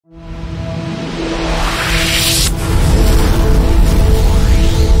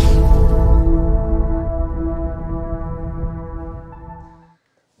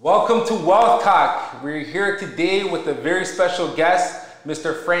Welcome to Wealth Talk. We're here today with a very special guest,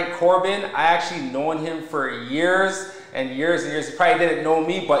 Mr. Frank Corbin. I actually known him for years and years and years. He probably didn't know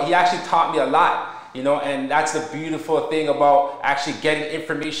me, but he actually taught me a lot, you know, and that's the beautiful thing about actually getting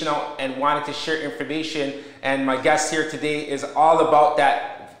information out and wanting to share information. And my guest here today is all about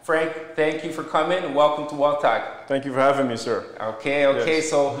that. Frank, thank you for coming and welcome to Wealth Talk. Thank you for having me, sir. Okay. Yes.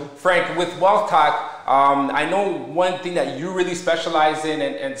 So Frank, with Wealth Talk, I know one thing that you really specialize in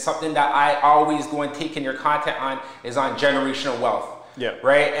and something that I always go and take in your content on is on generational wealth. Yeah.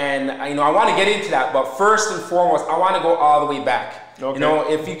 Right. And I want to get into that, but first and foremost, I want to go all the way back. Okay. You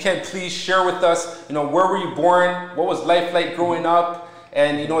know, if you can please share with us, where were you born? What was life like growing up?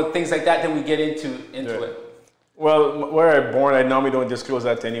 And things like that. Then we get into it. Well, where I born, I normally don't disclose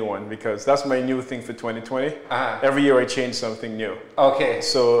that to anyone because that's my new thing for 2020. Every year I change something new. Okay.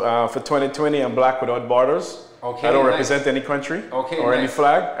 So for 2020, I'm black without borders. Okay. I don't represent any country or any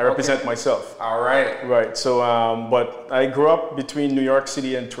flag. I represent myself. All right. Right. So, but I grew up between New York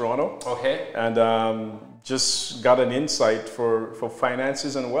City and Toronto. Okay. And just got an insight for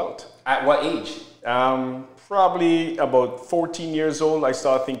finances and wealth. At what age? Probably about 14 years old, I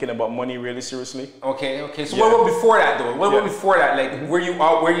started thinking about money really seriously. Okay. So what about before that though? What about before that? Like, were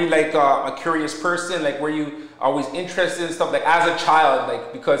you like a curious person? Like, were you always interested in stuff? Like as a child,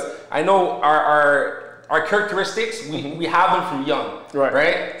 like, because I know our characteristics, we have them from young,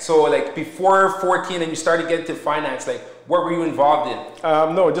 right? So like before 14 and you started getting to finance, like what were you involved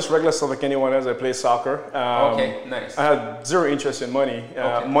in? No, just regular stuff like anyone else. I play soccer. Okay, nice. I had zero interest in money.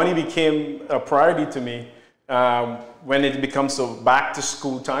 Money became a priority to me when it becomes back to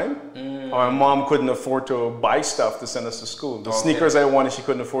school time. My mom couldn't afford to buy stuff to send us to school. The sneakers I wanted, she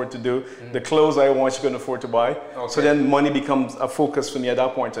couldn't afford to do. The clothes I wanted, she couldn't afford to buy. So then money becomes a focus for me at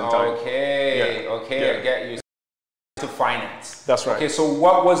that point in time. Okay, I get you. To finance. That's right. Okay, so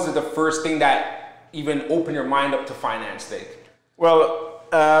what was the first thing that even opened your mind up to finance? Like? Well,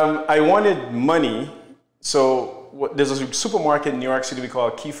 I wanted money, so there's a supermarket in New York City we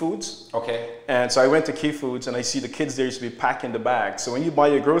call Key Foods. Okay. And so I went to Key Foods and I see the kids there used to be packing the bags. So when you buy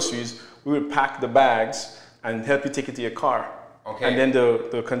your groceries, we would pack the bags and help you take it to your car. Okay. And then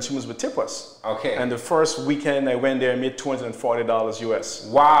the consumers would tip us. Okay. And the first weekend I went there, I made $240 US.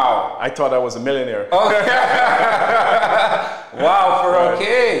 Wow. I thought I was a millionaire. Okay. Wow,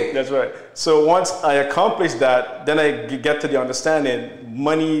 okay. That's right. So once I accomplished that, then I get to the understanding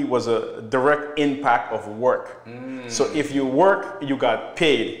money was a direct impact of work. So if you work, you got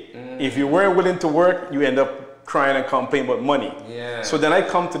paid. If you weren't willing to work, you end up crying and complaining about money. Yeah. So then I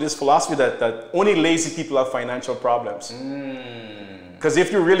come to this philosophy that only lazy people have financial problems. Because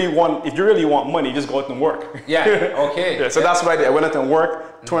if you really want money, just go out and work. Yeah. Okay. Yeah, so that's why I went out and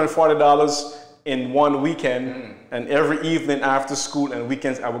worked $240 in one weekend, and every evening after school and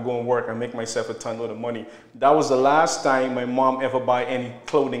weekends I would go and work and make myself a ton of money. That was the last time my mom ever buy any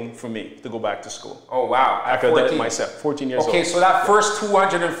clothing for me to go back to school. Oh wow! I could have done it myself. 14 years old. Okay, so that first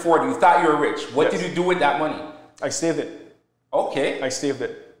 240, you thought you were rich. What did you do with that money? I saved it. Okay. I saved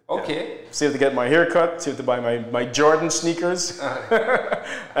it. Okay. Yeah. Saved to get my hair cut, saved to buy my Jordan sneakers,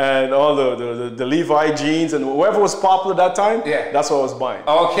 and all the Levi jeans and whatever was popular at that time. Yeah. That's what I was buying.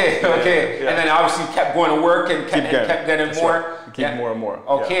 Okay. Yeah. And then obviously you kept going to work and kept getting more. Right. Keep more and more.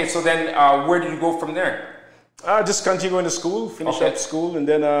 Okay. Yeah. So then where did you go from there? Just continue going to school, finish up school, and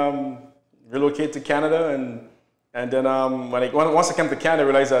then relocate to Canada. And then once I came to Canada, I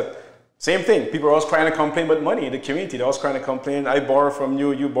realized that same thing. People are always trying to complain about money in the community. They're always trying to complain. I borrow from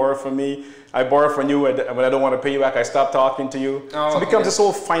you, you borrow from me. I borrow from you, and when I don't want to pay you back, I stop talking to you. So it becomes this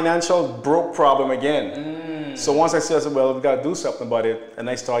whole financial broke problem again. So once I said, well, we've got to do something about it, and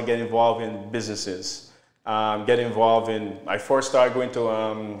I started getting involved in businesses. I first started going to,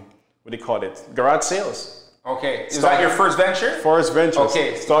 what do you call it? Garage sales. Okay. Is that your first venture? First venture.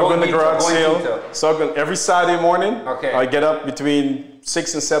 Okay. Start going to garage sale. Start going every Saturday morning. Okay. I get up between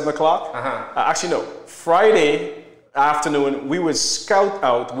 6 and 7 o'clock. Actually, no. Friday afternoon, we would scout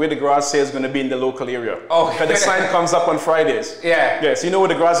out where the garage sale is going to be in the local area. Okay. Because the sign comes up on Fridays. Yeah. Yes. You know where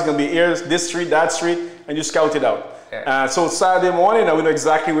the garage is going to be. Here, this street, that street, and you scout it out. Yeah. So Saturday morning, I would know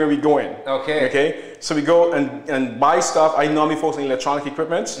exactly where we're going. Okay. Okay. So we go and buy stuff. I normally focus on electronic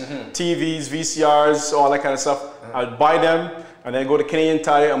equipment, TVs, VCRs, all that kind of stuff. I'd buy them and then go to Canadian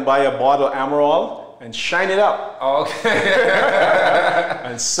Tire and buy a bottle of Amaral and shine it up. Okay.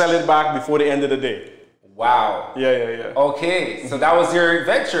 And sell it back before the end of the day. Wow. Yeah. Okay, so that was your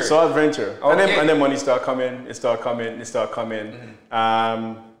venture. So adventure. Okay. And then money started coming. It started coming.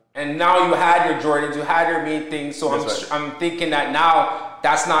 And now you had your Jordans, you had your main thing. So I'm thinking that now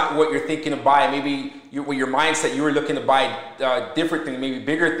that's not what you're thinking to buy. Maybe with your mindset, you were looking to buy different things, maybe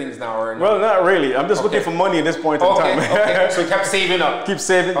bigger things now, or no? Well, not really. I'm just looking for money at this point in time. Okay. So you kept saving up. Keep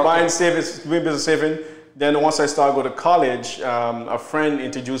saving, buying, saving, doing business saving. Then once I started going to college, a friend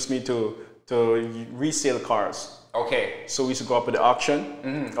introduced me to resale cars. Okay. So we used to go up at the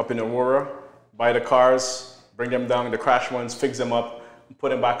auction, up in Aurora, buy the cars, bring them down, the crashed ones, fix them up,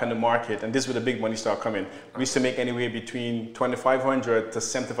 put them back on the market, and this is where the big money started coming. We used to make anywhere between $2,500 to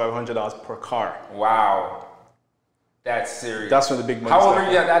 $7,500 per car. Wow. That's serious. That's when the big money started. How old started.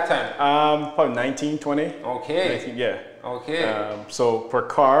 were you at that time? Probably 19, 20. Okay. 19, yeah. Okay. So per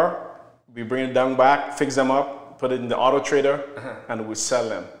car, we bring it down back, fix them up, put it in the auto trader, and we sell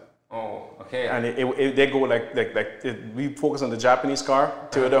them. Oh, okay. And they go we focus on the Japanese car,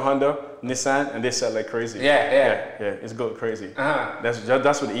 Toyota, Honda, Nissan, and they sell like crazy. Yeah. It's going crazy. That's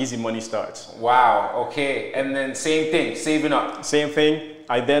where the easy money starts. Wow. Okay. And then same thing, saving up. Same thing.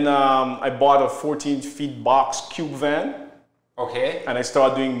 I bought a 14 feet box cube van. Okay. And I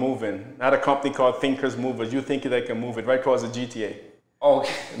started doing moving. I had a company called Thinkers Movers. You think I can move it right across the GTA.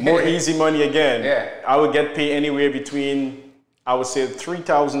 Okay. More easy money again. Yeah. I would get paid anywhere between, I would say,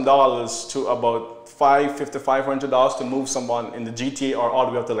 $3,000 to about $500 to move someone in the GTA or all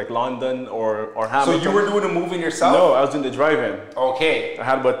the way up to like London or Hamilton. So you were doing the moving yourself? No, I was doing the driving. Okay. I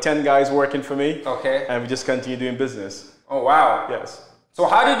had about 10 guys working for me. Okay. And we just continued doing business. Oh wow. Yes. So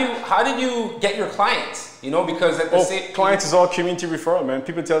how did you get your clients? You know, because at the same clients is all community referral, man.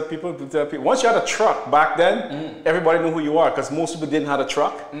 People tell people. Once you had a truck back then, everybody knew who you are because most people didn't have a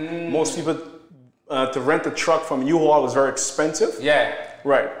truck. Most people to rent a truck from U-Haul was very expensive. Yeah.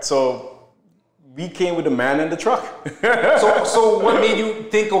 Right. So we came with the man in the truck. so what made you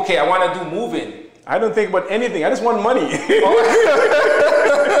think, okay, I want to do moving? I don't think about anything. I just want money.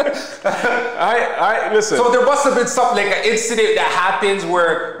 Listen. So there must have been something like an incident that happens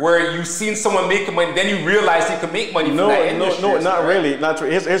where you've seen someone make money, then you realize you can make money from that industry. No, not really. Not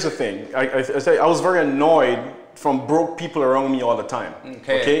really. Here's the thing. I was very annoyed from broke people around me all the time.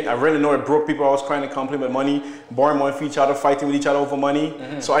 Okay. I really annoyed broke people. I was trying to complain about money, borrowing money from each other, fighting with each other over money.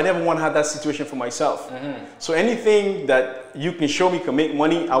 So I never want to have that situation for myself. So anything that you can show me can make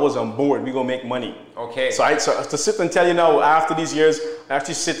money, I was on board. We gonna make money. Okay. So to sit and tell you now, after these years, I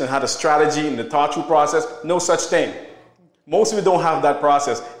actually sit and had a strategy in the thought through process. No such thing. Most people don't have that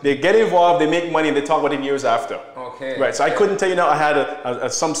process. They get involved, they make money, and they talk about it years after. Okay. Right. So I couldn't tell you now I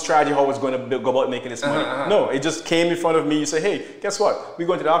had some strategy how I was going to go about making this money. No, it just came in front of me. You say, hey, guess what? We're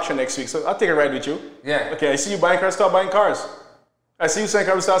going to the auction next week, so I'll take a ride with you. Yeah. Okay. I see you buying cars, start buying cars. I see you selling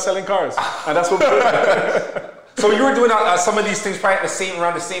cars, start selling cars, and that's what we do. So you were doing some of these things probably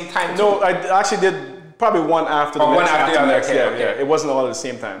around the same time too? No, I actually did. Probably one after the next. One after the other. Okay. It wasn't all at the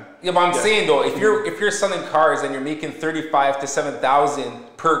same time. Yeah, but I'm saying though, if you're selling cars and you're making $35,000 to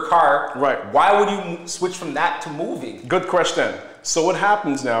 $7,000 per car, right? Why would you switch from that to moving? Good question. So what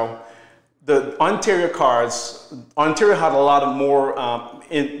happens now? The Ontario had a lot of more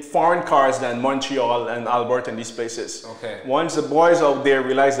in foreign cars than Montreal and Alberta and these places. Okay. Once the boys out there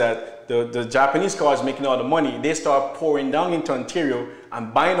realize that the Japanese cars making all the money, they start pouring down into Ontario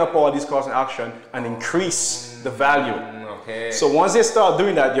and buying up all these cars in auction and increase the value. Okay. So once they start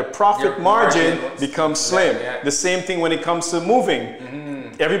doing that, your profit margin becomes slim. Yeah. The same thing when it comes to moving.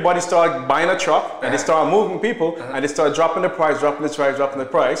 Everybody start buying a truck and they start moving people and they start dropping the price.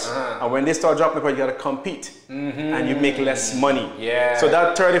 And when they start dropping the price, you got to compete and you make less money. Yeah. So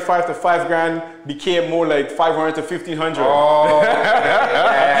that 35 to $5,000 became more like 500 to 1,500. Oh,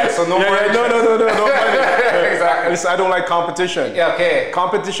 yeah. So no more. No money. Exactly. I don't like competition. Yeah, okay.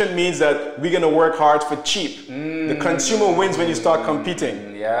 Competition means that we're going to work hard for cheap. The consumer wins when you start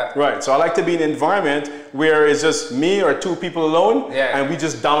competing. Yeah. Right. So I like to be in an environment where it's just me or two people alone and we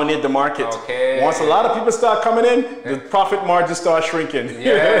just dominate the market. Okay. Once a lot of people start coming in, the profit margin starts shrinking.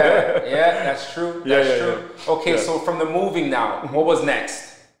 Yeah, that's true. That's true. Yeah. Okay, so from the moving now, what was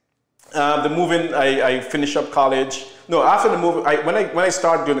next? The moving, I finished up college. No, after the moving, when I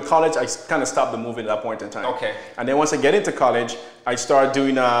started doing the college, I kind of stopped the moving at that point in time. Okay. And then once I get into college, I started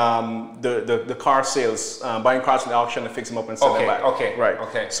doing the car sales, buying cars from the auction and fix them up and sell them back. Okay. Right.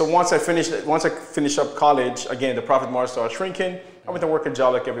 Okay. So once I finished up college, again the profit margin started shrinking. I went to work a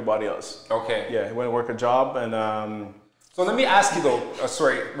job like everybody else. Okay. Yeah, I went to work a job and. So let me ask you though,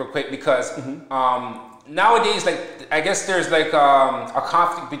 sorry, real quick, because nowadays, like I guess there's like a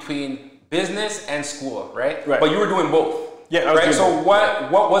conflict between business and school, right? Right. But you were doing both. Yeah, I was doing So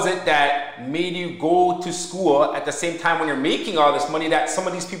what was it that made you go to school at the same time when you're making all this money that some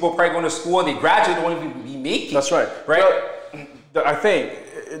of these people are probably going to school and they graduate, don't even be making? That's right. Right? Well, I think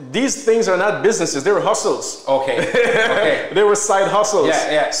these things are not businesses, they were hustles. Okay. Okay. They were side hustles.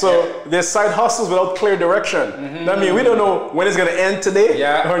 Yeah, yeah. So they're side hustles without clear direction. That means we don't know when it's going to end today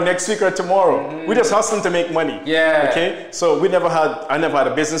or next week or tomorrow. We're just hustling to make money. Yeah. Okay. So I never had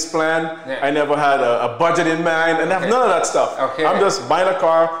a business plan. I never had a budget in mind, and I have none of that stuff. Okay. I'm just buying a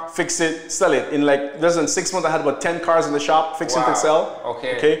car, fix it, sell it. In like less than 6 months, I had about 10 cars in the shop, fixing to sell.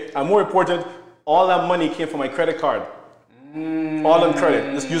 Okay. Okay. And more important, all that money came from my credit card. All on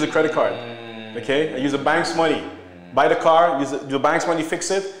credit. Just use a credit card. Okay. I use the bank's money. Buy the car, use the bank's money, fix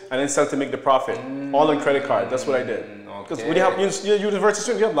it, and then sell to make the profit. All on credit card. That's what I did. Because when you have university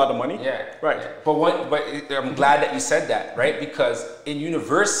students, you have a lot of money. Yeah. Right. Yeah. But I'm glad that you said that, right? Because in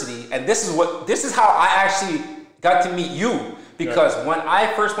university, and this is how I actually got to meet you. Because when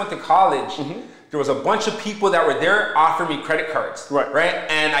I first went to college, there was a bunch of people that were there offering me credit cards. Right.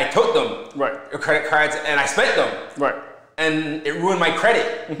 And I took them. Credit cards, and I spent them. And it ruined my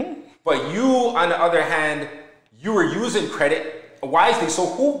credit. But you, on the other hand, you were using credit wisely. So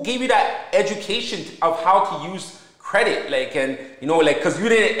who gave you that education of how to use credit? Like, and you know, like, because you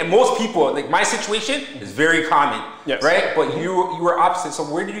didn't, and most people, like my situation is very common, right? But you were opposite. So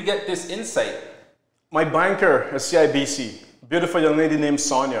where did you get this insight? My banker at CIBC, beautiful young lady named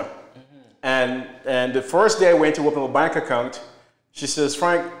Sonia. And the first day I went to open a bank account, she says,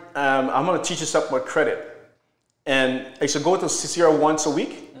 Frank, I'm going to teach you something about credit. And I used to go to see her once a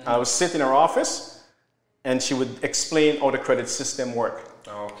week. I would sit in her office, and she would explain how the credit system worked.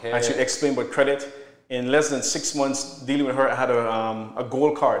 Okay. And she would explain about credit. In less than 6 months dealing with her, I had a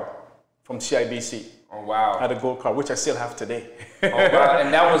gold card from CIBC. Oh, wow. I had a gold card, which I still have today. Oh, wow.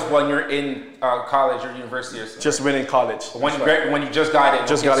 And that was when you're in college or university or something? Just when in college. When you just got in.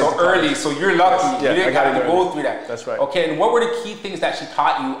 Just got in. So early, so you're lucky. You didn't have to go through that. That's right. Okay, and what were the key things that she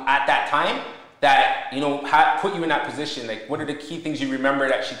taught you at that time that, you know, put you in that position? Like, what are the key things you remember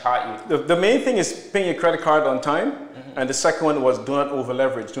that she taught you? The main thing is paying your credit card on time. And the second one was do not over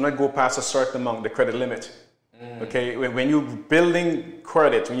leverage. Do not go past a certain amount, the credit limit. Okay, when you're building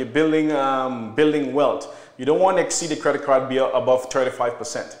credit, when you're building wealth, you don't want to exceed the credit card be above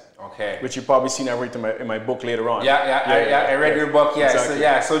 35%. Okay. Which you probably seen I read in my book later on. I read your book.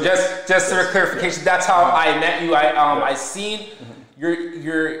 Yeah. So just for clarification, that's how I met you. I seen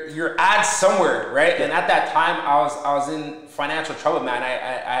your ad somewhere, right? And at that time, I was in financial trouble, man.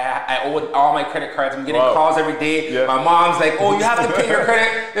 I owed all my credit cards. I'm getting calls every day. My mom's like, "Oh, you have to pay your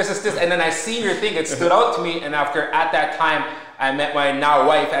credit. This. And then I seen your thing. It stood out to me. And at that time, I met my now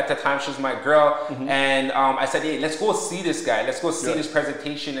wife. At the time, she was my girl. And I said, "Hey, let's go see this guy. Let's go see this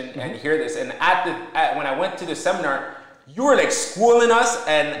presentation and hear this." And when I went to the seminar, you were like schooling us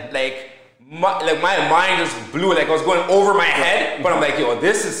and like. My mind just blew, like I was going over my head, but I'm like, yo,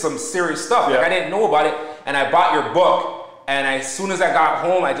 this is some serious stuff. Like I didn't know about it, and I bought your book, and as soon as I got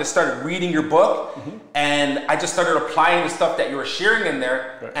home, I just started reading your book, and I just started applying the stuff that you were sharing in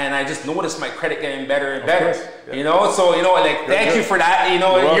there, and I just noticed my credit getting better and better. You know, so like thank you for that. You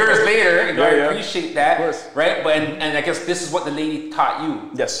know, years later, I appreciate that, right? But and I guess this is what the lady taught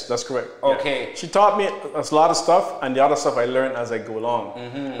you. Yes, that's correct. Okay, she taught me a lot of stuff, and the other stuff I learned as I go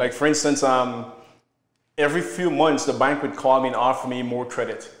along. Like for instance, every few months the bank would call me and offer me more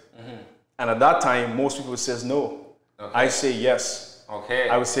credit, and at that time most people says no. I say yes. Okay.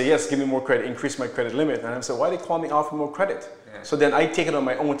 I would say yes, give me more credit, increase my credit limit. And I would say, why they call me offer more credit? So then I take it on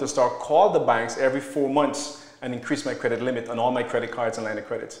my own to start call the banks every 4 months and increase my credit limit on all my credit cards and line of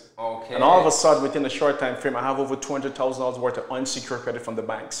credit. Okay. And all of a sudden, within a short time frame, I have over $200,000 worth of unsecured credit from the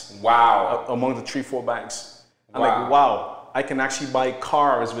banks. Wow. Among the 3-4 banks. I'm like, wow, I can actually buy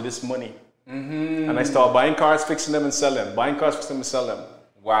cars with this money. And I start buying cars, fixing them and sell them. Buying cars, fixing them and sell them.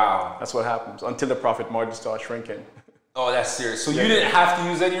 Wow. That's what happens until the profit margin starts shrinking. Oh, that's serious. So you didn't have to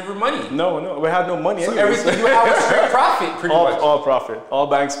use any of your money? No. We had no money anyway. So everything you have was straight profit, pretty much. All profit. All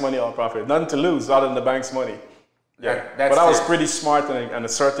banks' money, all profit. Nothing to lose other than the bank's money. Yeah. But I was pretty smart and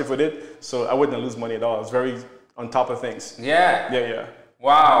assertive with it, so I wouldn't lose money at all. I was very on top of things. Yeah.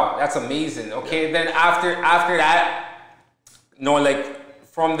 Wow, that's amazing. Okay, then after that,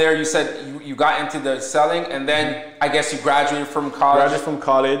 from there you said you got into the selling, and then I guess you graduated from college. Graduated from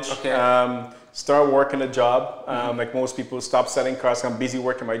college. Okay. Start working a job. Like most people, stop selling cars. I'm busy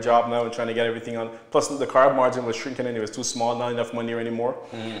working my job now and trying to get everything on. Plus, the car margin was shrinking and it was too small, not enough money anymore.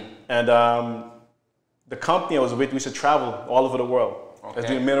 And the company I was with, we used to travel all over the world. I was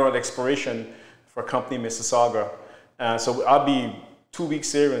doing mineral exploration for a company in Mississauga. So I'll be 2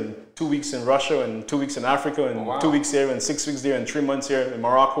 weeks here and 2 weeks in Russia and 2 weeks in Africa and 2 weeks here and 6 weeks there and 3 months here in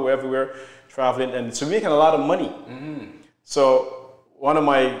Morocco, everywhere, traveling. And so making a lot of money. So one of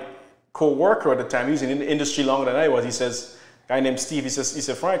my co-worker at the time, he was in the industry longer than I was, he says, guy named Steve, he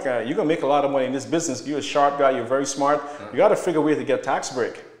said, Frank, you're going to make a lot of money in this business. You're a sharp guy. You're very smart. You got to figure a way to get tax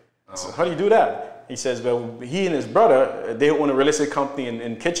break. So how do you do that? He says, well, he and his brother, they own a real estate company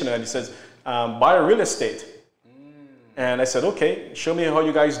in Kitchener. And he says, buy a real estate. And I said, okay, show me how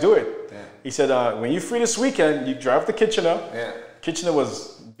you guys do it. Yeah. He said, when you're free this weekend, you drive to Kitchener. Yeah. Kitchener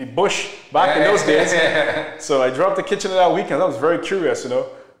was the bush back in those days. So I drove to Kitchener that weekend. I was very curious, you know.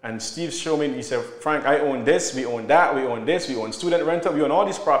 And Steve showed me, he said, Frank, I own this, we own that, we own this, we own student rental, we own all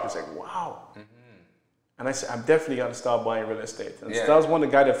these properties. Like, wow. And I said, I'm definitely going to start buying real estate. And so that was one of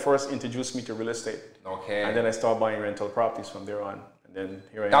the guys that first introduced me to real estate. Okay. And then I started buying rental properties from there on. And then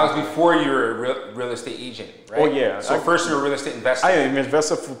here I am. That was before you were a real estate agent, right? Oh, yeah. So first you were a real estate investor. I am an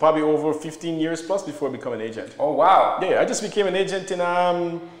investor for probably over 15 years plus before I became an agent. Oh, wow. Yeah, I just became an agent in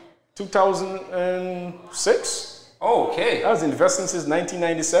 2006. Oh, okay. I was investing since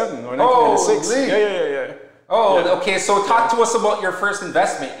 1997 or 1996. Oh, yeah. Oh, yeah. Okay. So talk to us about your first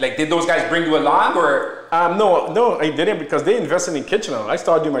investment. Like, did those guys bring you along, or? No, I didn't, because they invested in Kitchener. I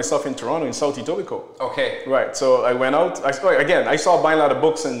started doing my stuff in Toronto, in South Etobicoke. Okay. Right. So I went out. I started buying a lot of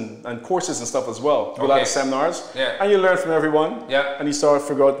books and courses and stuff as well. Do a lot of seminars. Yeah. And you learn from everyone. Yeah. And you start to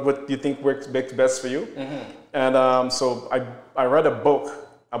figure out what you think works best for you. And so I read a book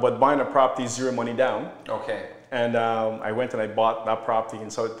about buying a property zero money down. Okay. And I went and I bought that property in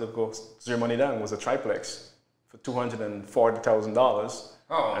South Etobicoke, zero money down. It was a triplex for $240,000.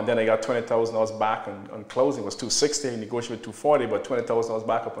 Oh. And then I got $20,000 back on closing. It was $260,000, negotiated $240,000, but $20,000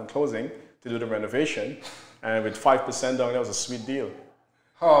 back up on closing to do the renovation. And with 5% down, that was a sweet deal.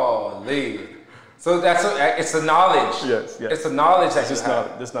 Holy. So it's the knowledge. Yes. It's the knowledge that you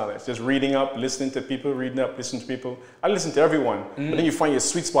have. This knowledge. Just reading up, listening to people, listening to people. I listen to everyone, but then you find your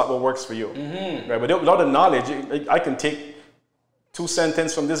sweet spot, what works for you. Right? But without the knowledge, I can take 2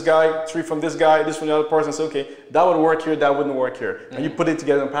 sentences from this guy, 3 from this guy, this from the other person, and say, okay, that would work here, that wouldn't work here. And you put it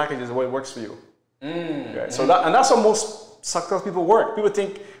together in packages the way it works for you. Right? So that's how most successful people work. People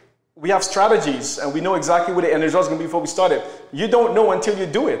think, we have strategies and we know exactly what the end result is going to be before we start it. You don't know until you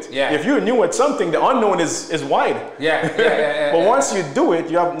do it. Yeah. If you're new at something, the unknown is wide. But once you do it,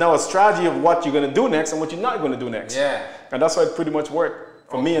 you have now a strategy of what you're going to do next and what you're not going to do next. Yeah. And that's how it pretty much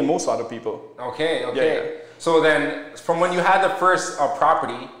worked for me and most other people. Okay. Yeah. So then from when you had the first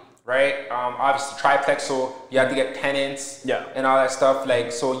property, right? Obviously triplex, so you had to get tenants and all that stuff.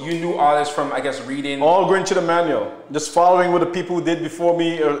 Like, so you knew all this from, I guess, reading. All going to the manual, just following what the people who did before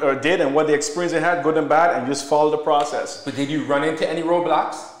me or did and what the experience they had, good and bad, and just follow the process. But did you run into any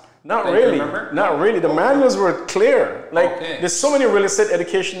roadblocks? Not really. Not really. The manuals were clear. Like, there's so many real estate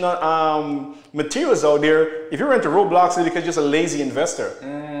education materials out there. If you run into roadblocks, it's because you're just a lazy investor.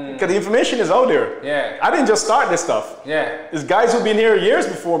 Because the information is out there. Yeah. I didn't just start this stuff. Yeah. There's guys who've been here years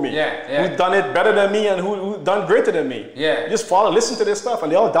before me. Yeah. Who've done it better than me and who've done greater than me. Yeah. Just follow, listen to this stuff,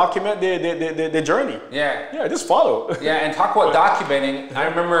 and they all document their journey. Yeah. Just follow. Yeah, and talk about documenting. I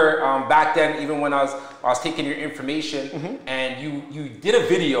remember back then, even when I was taking your information, and you did a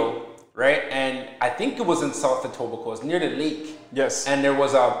video, right? And I think it was in South Etobicoke, it was near the lake. Yes. And there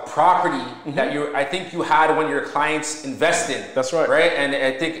was a property that I think you had one of your clients invest in. That's right. Right? And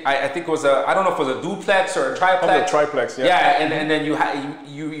I think it was I don't know if it was a duplex or a triplex. A triplex, yeah. Yeah, and then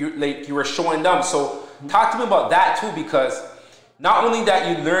you were showing them. So talk to me about that too, because not only that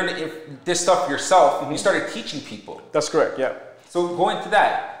you learned this stuff yourself, you started teaching people. That's correct, yeah. So go into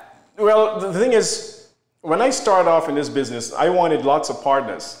that. Well, the thing is, when I started off in this business, I wanted lots of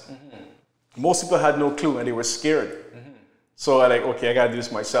partners. Most people had no clue and they were scared. So I okay, I gotta do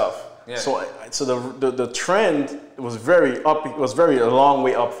this myself. Yeah. So the trend was very up. It was a long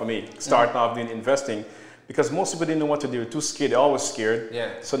way up for me starting off doing investing, because most people didn't know what to do. They were too scared. They're always scared.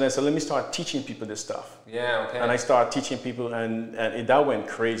 Yeah. So then I said, let me start teaching people this stuff. Yeah. Okay. And I started teaching people, and that went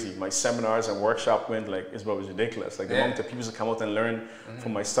crazy. My seminars and workshop went it was ridiculous. Like the amount of people that come out and learn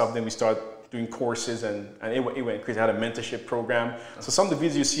from my stuff. Then we started doing courses, and it went crazy. I had a mentorship program. So some of the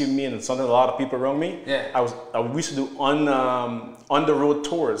videos you see of me and something a lot of people around me, we used to do on the road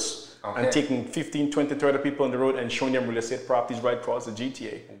tours. And taking 15, 20, 30 people on the road and showing them real estate properties right across the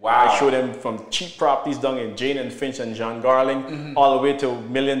GTA. Wow. I showed them from cheap properties down in Jane and Finch and John Garling, all the way to $1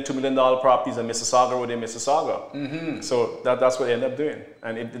 million, $2 million properties in Mississauga Road in Mississauga. So that's what I ended up doing.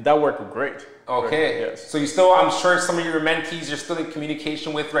 And that worked great. Okay. Yes. So you still, I'm sure some of your mentees you're still in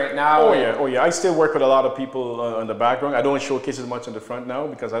communication with right now. Oh yeah. I still work with a lot of people on the background. I don't showcase as much on the front now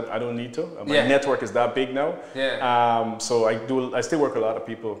because I don't need to. My network is that big now. Yeah. So I still work with a lot of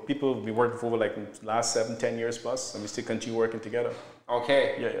people. People we've been working for the last 7-10 years plus, and we still continue working together.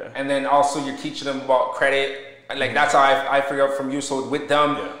 Okay. Yeah. And then also you're teaching them about credit, Like that's how I figured out from you. So with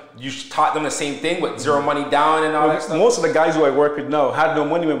them, you taught them the same thing with zero money down and all that stuff? Most of the guys who I work with now had no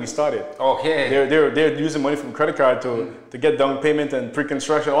money when we started. Okay. They're using money from credit card to get down payment and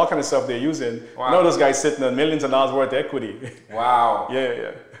pre-construction, all kind of stuff they're using. Wow. Now those guys sitting on millions of dollars worth of equity. Wow.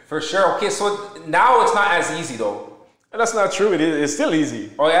 Yeah. For sure. Okay, so now it's not as easy though. And that's not true. It's still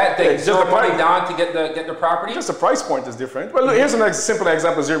easy. Oh yeah, just zero the money down to get the property. Just the price point is different. Well, look, here's a simple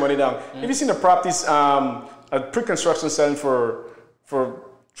example: zero money down. If you've seen the properties at pre-construction selling for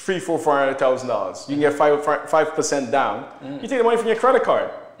 $300,000-$400,000, you can get 5% down. You take the money from your credit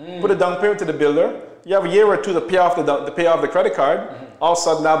card, put a down payment to the builder. You have a year or two to pay off the credit card. All of a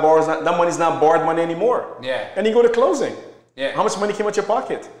sudden, that money's not borrowed money anymore. Yeah. And you go to closing. Yeah. How much money came out your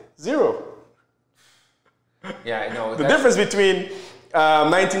pocket? Zero. Yeah, I know. The difference between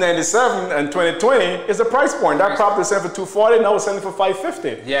 1997 and 2020 is the price point. That property is selling for $240, now it's selling for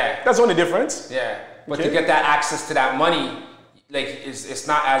 $550. Yeah. That's the only difference. Yeah. But to get that access to that money, like it's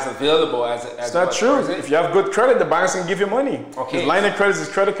not as available as it's not true. If you have good credit, the banks can give you money. Okay. There's line of credit, there's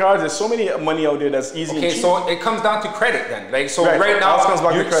credit cards, there's so many money out there that's easy and cheap. So it comes down to credit then. Like so right now comes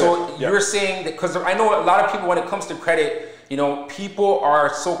back to credit. So you're saying that because I know a lot of people when it comes to credit, you know, people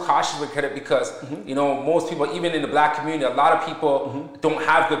are so cautious with credit because, you know, most people, even in the black community, a lot of people don't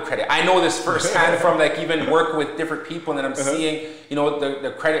have good credit. I know this firsthand from like even working with different people and I'm seeing, you know,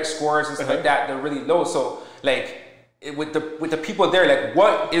 the credit scores and stuff like that, they're really low. So like with the people there, like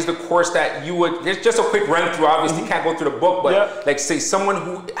what is the course that you would, there's just a quick run through, obviously you can't go through the book, but like say someone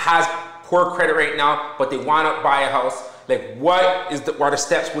who has poor credit right now, but they want to buy a house, like what are the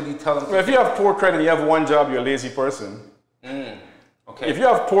steps would you tell them? Well, if you have poor credit and you have one job, you're a lazy person. Okay. If you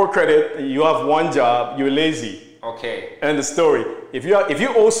have poor credit and you have one job, you're lazy. Okay. End the story. If you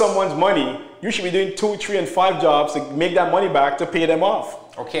owe someone's money, you should be doing 2, 3, and 5 jobs to make that money back to pay them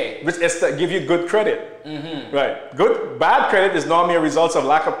off. Okay. Which is to give you good credit. Right. Bad credit is normally a result of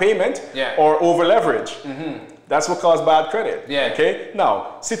lack of payment or over leverage. That's what caused bad credit. Yeah. Okay.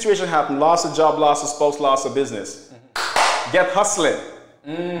 Now, situation happened: loss of job, loss of spouse, loss of business. Get hustling.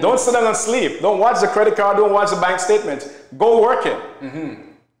 Don't sit down and sleep. Don't watch the credit card. Don't watch the bank statement. Go working.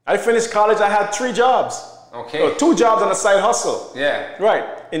 I finished college. I had 3 jobs. Okay. So 2 jobs and a side hustle. Yeah. Right.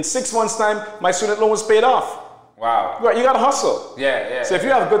 In 6 months' time, my student loan was paid off. Wow. Right. You got to hustle. Yeah. So if you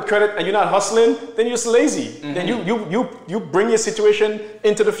have good credit and you're not hustling, then you're just lazy. Then you bring your situation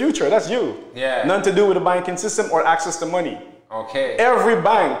into the future. That's you. Yeah. Nothing to do with the banking system or access to money. Okay. Every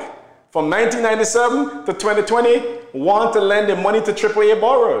bank from 1997 to 2020 want to lend their money to AAA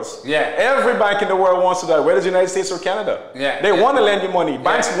borrowers. Yeah. Every bank in the world wants to do that, whether it's the United States or Canada. Yeah. They want to lend you money.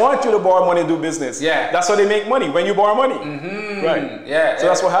 Banks want you to borrow money and do business. Yeah. That's how they make money, when you borrow money. Right. Yeah. So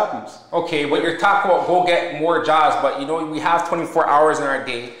that's what happens. Okay, but you're talking about go get more jobs, but you know, we have 24 hours in our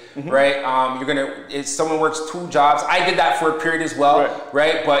day, right? If someone works 2 jobs, I did that for a period as well,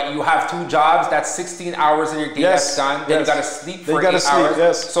 right? But you have 2 jobs, that's 16 hours in your day that's done. Then you gotta sleep for 8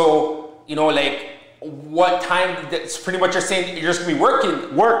 hours. So, you know, like, what time, that's pretty much you're saying you're just gonna be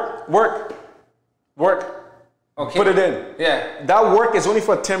working. Work. Okay. Put it in. Yeah. That work is only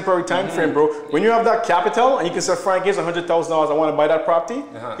for a temporary time frame, bro. When you have that capital and you can say, Frank, here's $100,000, I want to buy that property,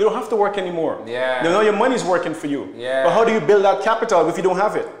 you don't have to work anymore. Yeah. You know your money's working for you. Yeah. But how do you build that capital if you don't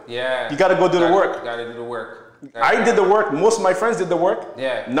have it? Yeah. You gotta go do the work. You gotta do the work. I did the work. Most of my friends did the work.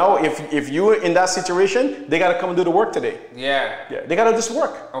 Yeah. Now, if you're in that situation, they gotta come and do the work today. Yeah. Yeah. They gotta just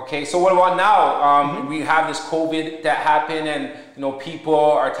work. Okay. So what about now? We have this COVID that happened, and you know people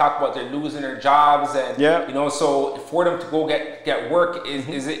are talking about they're losing their jobs, and you know, so for them to go get work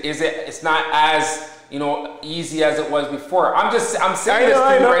is it? It's not as easy as it was before. I'm saying this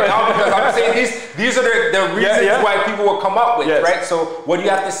to you right now because I'm saying these are the reasons why people will come up with, right? So what do you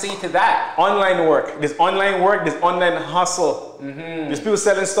have to say to that? Online work. There's online work, there's online hustle. There's people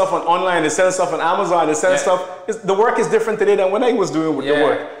selling stuff on online, they're selling stuff on Amazon, they're selling stuff. The work is different today than when I was doing with the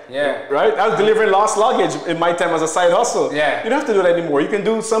work. Yeah. Right? I was delivering lost luggage in my time as a side hustle. Yeah. You don't have to do that anymore. You can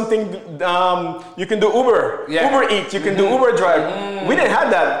do something, you can do Uber, Uber Eats, you can do Uber Drive. We didn't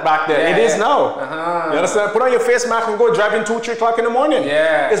have that back then. It is now. You understand? Put on your face mask and go driving 2, 3 o'clock in the morning.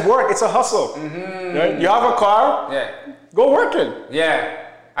 Yeah. It's work, it's a hustle. Right? You have a car, go working. Yeah.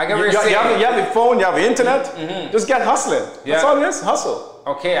 I get what you're saying. You have your phone, you have the internet, just get hustling. That's all it is, hustle.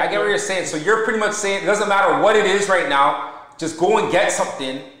 Okay, I get what you're saying. So you're pretty much saying it doesn't matter what it is right now, just go and get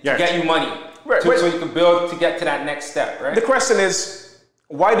something to get you money. Right. So you can build to get to that next step, right? The question is,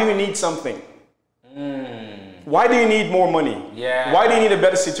 why do you need something? Why do you need more money? Yeah. Why do you need a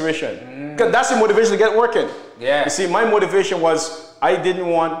better situation? Because that's your motivation to get working. Yeah. You see, my motivation was I didn't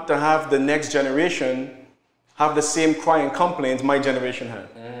want to have the next generation have the same crying complaints my generation had.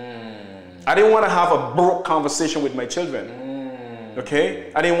 I didn't want to have a broke conversation with my children.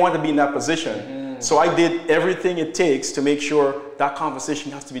 Okay? I didn't want to be in that position. So I did everything it takes to make sure that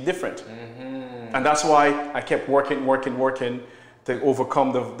conversation has to be different. And that's why I kept working to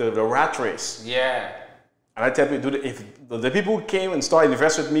overcome the rat race. Yeah. And I tell people, if the people who came and started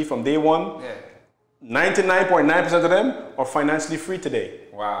investing with me from day one, 99.9% of them are financially free today.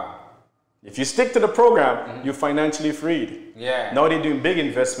 Wow. If you stick to the program, you're financially freed. Yeah. Now they're doing big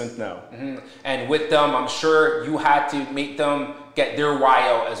investment now. And with them, I'm sure you had to make them get their why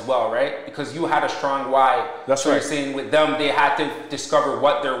out as well, right? Because you had a strong why. That's so right. You're saying with them, they had to discover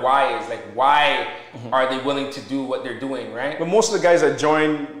what their why is. Like, why are they willing to do what they're doing, right? But most of the guys that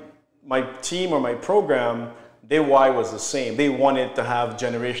joined my team or my program, their why was the same. They wanted to have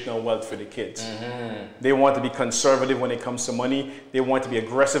generational wealth for the kids. They want to be conservative when it comes to money. They want to be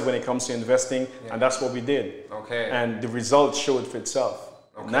aggressive when it comes to investing. And that's what we did. Okay. And the results showed for itself.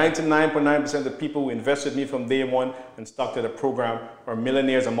 99.9% of the people who invested with me from day one and stuck to the program are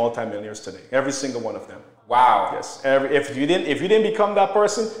millionaires and multimillionaires today. Every single one of them. Wow. Yes. If you didn't become that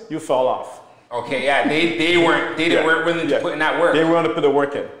person, you fell off. Okay, yeah, they weren't willing to put in that work. They weren't to put the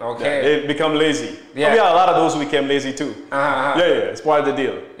work in. Okay. They become lazy. Yeah. We had a lot of those who became lazy too. Yeah, it's part of the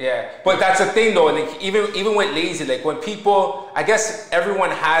deal. Yeah, but that's the thing though. Like even with lazy, like when people, I guess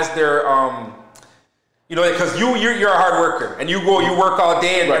everyone has their you know, because you're a hard worker and you work all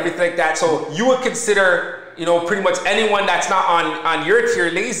day and everything like that. So you would consider, you know, pretty much anyone that's not on your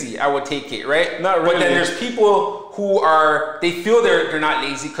tier lazy, I would take it, right? Not really. But then there's people who they feel they're not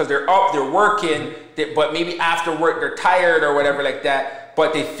lazy because they're up, they're working, but maybe after work they're tired or whatever like that.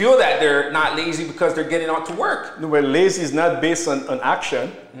 But they feel that they're not lazy because they're getting out to work. No, but lazy is not based on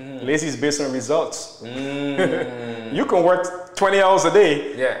action. Lazy is based on results. You can work 20 hours a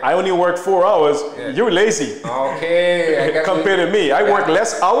day. Yeah. I only work 4 hours. Yeah. You're lazy. Okay. Compared to me. I work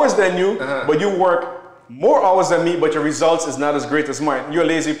less hours than you, but you work more hours than me, but your results is not as great as mine. You're a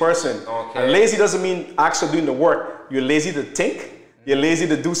lazy person. Okay. And lazy doesn't mean actually doing the work. You're lazy to think. You're lazy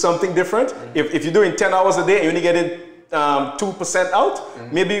to do something different. If you're doing 10 hours a day and you only getting 2%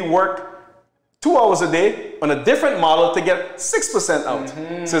 out, maybe work 2 hours a day on a different model to get 6% out.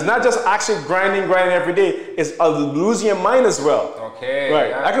 So it's not just actually grinding every day. It's losing your mind as well. Okay. Right.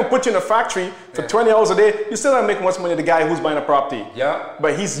 Yeah. I can put you in a factory for 20 hours a day. You still don't make much money the guy who's buying a property. Yeah.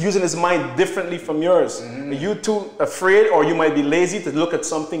 But he's using his mind differently from yours. You too afraid, or you might be lazy to look at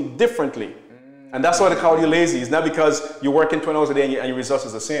something differently. And that's why they call you lazy. It's not because you're working 20 hours a day and your results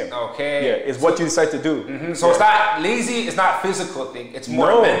is the same. Okay. Yeah, it's what you decide to do. So it's not lazy, it's not physical thing. It's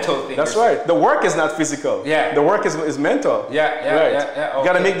more a mental thing. That's right. The work is not physical. Yeah. The work is mental. Yeah. Right. Okay. You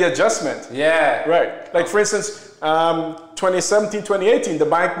got to make the adjustment. Yeah. Right. Like for instance, 2017, 2018, the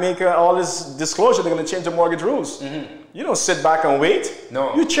bank make all this disclosure, they're going to change the mortgage rules. You don't sit back and wait.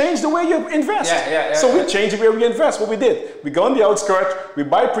 No. You change the way you invest. So we change the way we invest. What we did, we go on the outskirts, we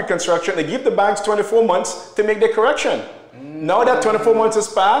buy pre-construction, they give the banks 24 months to make their correction. Now that 24 months has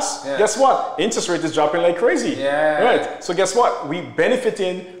passed, guess what? Interest rate is dropping like crazy. Right. So guess what? We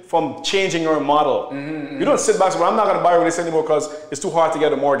benefiting from changing our model. You don't sit back and say, well, I'm not going to buy this anymore because it's too hard to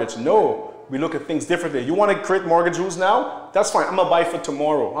get a mortgage. No. We look at things differently. You want to create mortgage rules now? That's fine. I'm going to buy for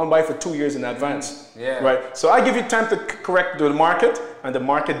tomorrow. I'm going to buy for 2 years in advance. Right? So I give you time to correct the market, and the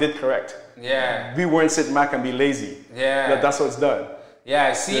market did correct. We weren't sitting back and be lazy. That's how it's done.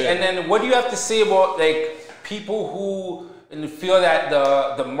 See, and then what do you have to say about like people who feel that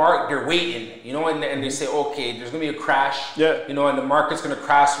the market, they're waiting, you know, and they say, okay, there's going to be a crash, you know, and the market's going to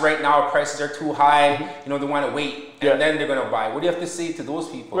crash right now, prices are too high, you know, they want to wait, and then they're going to buy. What do you have to say to those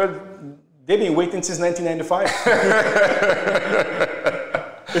people? Well, they've been waiting since 1995.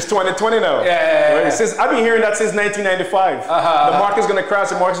 It's 2020 now. Since I've been hearing that since 1995. The market's going to crash,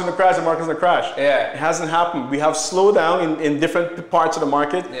 the market's going to crash, the market's going to crash. It hasn't happened. We have slowed down in different parts of the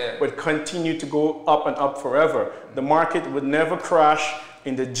market, but continue to go up and up forever. The market would never crash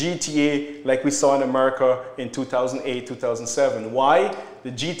in the GTA like we saw in America in 2008, 2007. Why?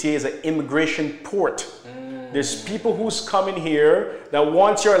 The GTA is an immigration port. There's people who's coming here that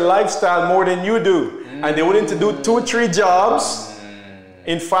want your lifestyle more than you do. And they're willing to do 2 or 3 jobs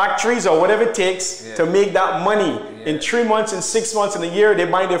in factories or whatever it takes to make that money. In 3 months, in 6 months, in a year, they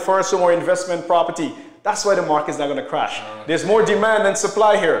buy their first home or investment property. That's why the market's not going to crash. There's more demand than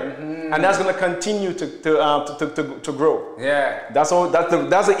supply here. And that's going to continue to grow. That's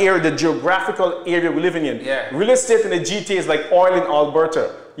the area, the geographical area we're living in. Real estate in the GTA is like oil in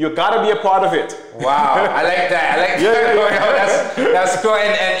Alberta. You gotta be a part of it. Wow, I like that. I like that. That's cool.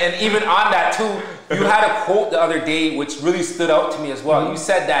 And even on that too, you had a quote the other day which really stood out to me as well. You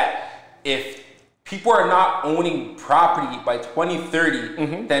said that if people are not owning property by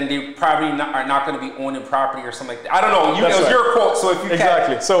 2030, then they probably are not going to be owning property or something like that. I don't know. It was your quote, so if you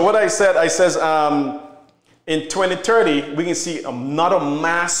exactly. So what I says in 2030 we can see another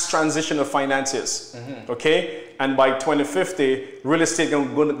mass transition of finances. Okay, and by 2050, real estate is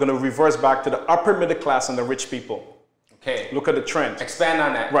going to reverse back to the upper middle class and the rich people. Okay. Look at the trend. Expand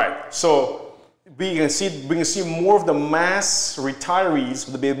on that. Right. So we can see more of the mass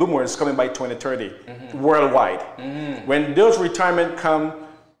retirees, the baby boomers, coming by 2030 worldwide. When those retirement come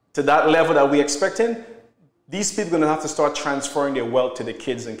to that level that we're expecting, these people are going to have to start transferring their wealth to the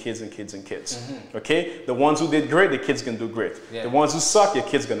kids and kids and kids and kids. Okay? The ones who did great, the kids can do great. The ones who suck, your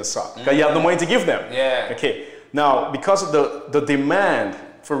kids going to suck. Because you have no money to give them. Okay. Now, because of the demand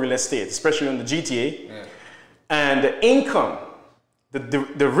for real estate, especially in the GTA, and the income,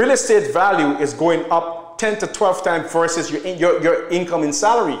 the real estate value is going up 10 to 12 times versus your income in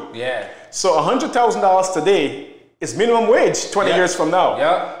salary. So $100,000 today is minimum wage 20 years from now.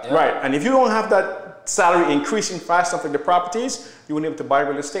 Right. And if you don't have that salary increasing fast enough in the properties, you won't be able to buy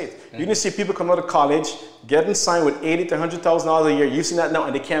real estate. You can see people come out of college, getting signed with $80,000 to $100,000 a year. You've seen that now,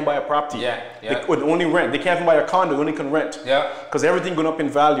 and they can't buy a property. They could only rent. They can't even buy a condo. They only can rent. Because everything going up in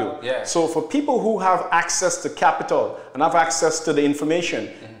value. So for people who have access to capital and have access to the information,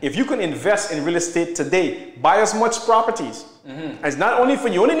 if you can invest in real estate today, buy as much properties. And it's not only for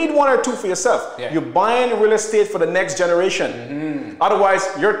you. You only need one or two for yourself. You're buying real estate for the next generation. Otherwise,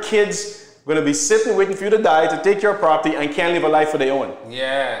 your kids going to be sitting waiting for you to die to take your property and can't live a life of their own.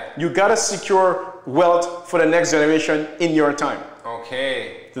 You got to secure wealth for the next generation in your time.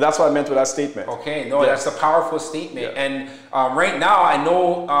 So that's what I meant with that statement. That's a powerful statement. And right now, I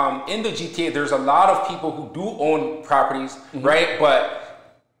know in the GTA, there's a lot of people who do own properties, right? But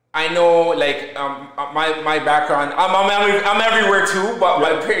I know, like, my background, I'm everywhere too, but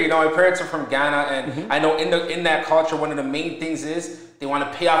my parents are from Ghana, and I know in that culture, one of the main things is they want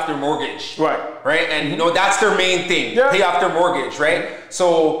to pay off their mortgage. Right? And that's their main thing, pay off their mortgage, right?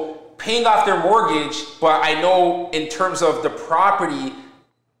 So paying off their mortgage, but I know in terms of the property,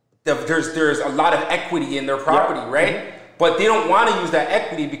 there's a lot of equity in their property, right? But they don't want to use that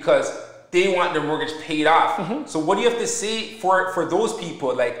equity because they want their mortgage paid off. So what do you have to say for those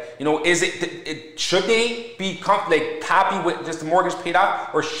people? Like, is should they be happy with just the mortgage paid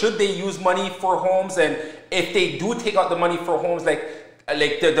off, or should they use money for homes? And if they do take out the money for homes, they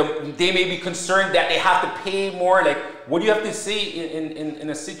may be concerned that they have to pay more. Like, what do you have to say in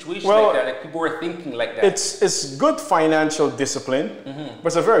a situation like that? Like, people are thinking like that. It's good financial discipline, but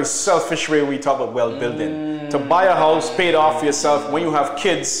it's a very selfish way we talk about wealth building. To buy a house, pay it off for yourself when you have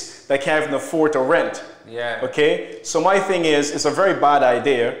kids that can't even afford to rent. Okay? So my thing is, it's a very bad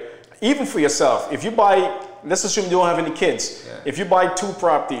idea, even for yourself. If you buy, let's assume you don't have any kids. If you buy two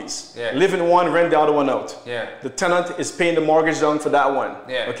properties, live in one, rent the other one out. The tenant is paying the mortgage down for that one.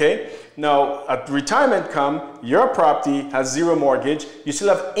 Okay? Now, at retirement come, your property has zero mortgage. You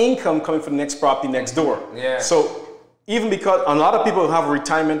still have income coming from the next property next door. So even because a lot of people have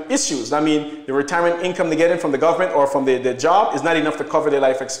retirement issues. I mean, the retirement income they get in from the government or from the job is not enough to cover their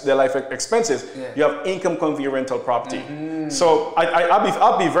life expenses. You have income coming from your rental property. So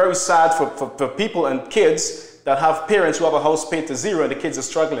I'll be very sad for people and kids that have parents who have a house paid to zero and the kids are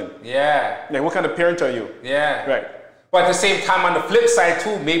struggling. Like, what kind of parent are you? Right. But at the same time, on the flip side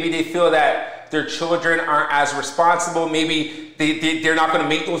too, maybe they feel that their children aren't as responsible. Maybe they're not going to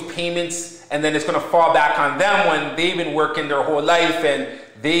make those payments, and then it's going to fall back on them when they've been working their whole life, and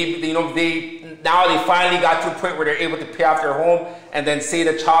now they finally got to the point where they're able to pay off their home, and then say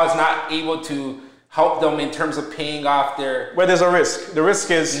the child's not able to help them in terms of paying off their... Well, there's a risk. The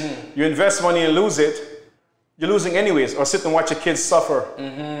risk is you invest money and lose it, you're losing anyways, or sit and watch your kids suffer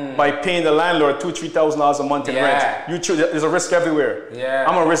by paying the landlord $2,000-3,000 a month in rent. There's a risk everywhere.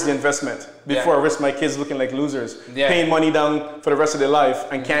 I'm gonna risk the investment before I risk my kids looking like losers, paying money down for the rest of their life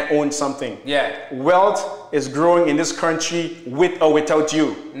and can't own something. Wealth is growing in this country with or without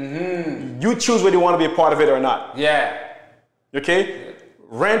you. You choose whether you want to be a part of it or not. Okay?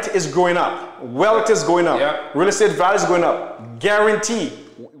 Rent is going up. Wealth is going up. Real estate value is going up. Guarantee.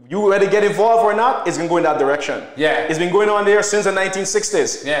 You whether get involved or not, it's going to go in that direction. It's been going on there since the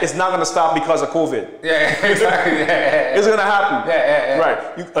 1960s. It's not going to stop because of COVID. Exactly. It's going to happen.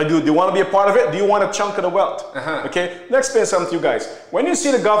 Right. Do you want to be a part of it? Do you want a chunk of the wealth? Okay. Let's explain something to you guys. When you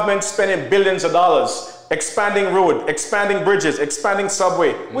see the government spending billions of dollars, expanding road, expanding bridges, expanding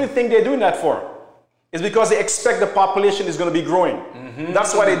subway, what do you think they're doing that for? It's because they expect the population is going to be growing.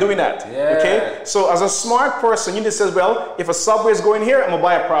 That's why they're doing that. Okay? So as a smart person, you just say, well, if a subway is going here, I'm going to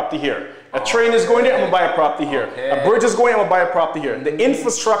buy a property here. A train is going there, I'm going to buy a property here. A bridge is going, I'm going to buy a property here. The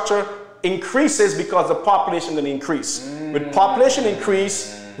infrastructure increases because the population going to increase. With population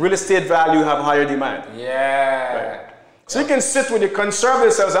increase, real estate value have higher demand. Yeah. Right. So you can sit with your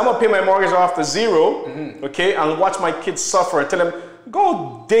conservative selves, I'm going to pay my mortgage off to zero, okay, and watch my kids suffer and tell them,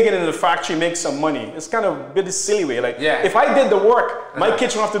 go digging in the factory, make some money. It's kind of a bit silly way. Like, if I did the work, my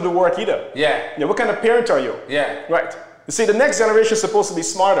kids don't have to do the work either. Yeah. What kind of parent are you? Yeah. Right. You see, the next generation is supposed to be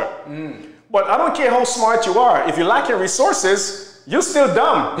smarter. But I don't care how smart you are. If you lack your resources, you're still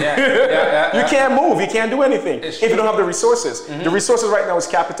dumb. You can't move. You can't do anything if you don't have the resources. The resources right now is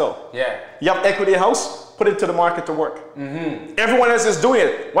capital. You have equity in house, put it to the market to work. Everyone else is doing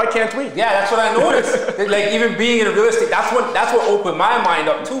it. Why can't we? Yeah, that's what I noticed. Like even being in real estate, that's what opened my mind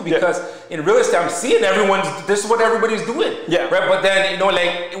up too. Because in real estate, I'm seeing this is what everybody's doing. Right. But then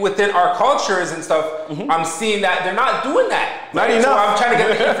like within our cultures and stuff, I'm seeing that they're not doing that. Not enough. So I'm trying to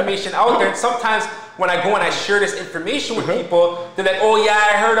get the information out there. And sometimes when I go and I share this information with people, they're like, oh yeah,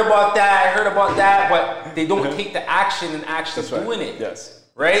 I heard about that, but they don't take the action and actually doing it.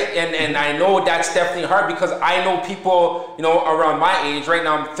 Right? And I know that's definitely hard because I know people, around my age, right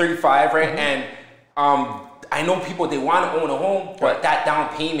now I'm 35, right? And I know people, they want to own a home, but that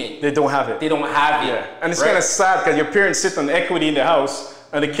down payment, they don't have it. They don't have it. And it's kind of sad because your parents sit on equity in the house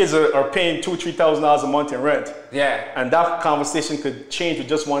and the kids are paying $2,000 to $3,000 a month in rent. And that conversation could change with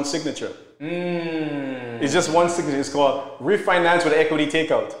just one signature. It's just one signature. It's called refinance with equity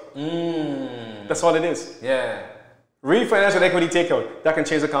takeout. That's all it is. Refinance with equity takeout. That can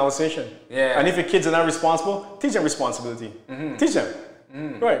change the conversation. And if your kids are not responsible, teach them responsibility. Teach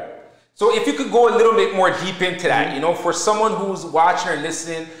them. Right. So if you could go a little bit more deep into that, for someone who's watching or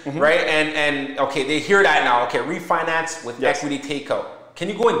listening, right? And okay, they hear that now. Okay, refinance with equity takeout. Can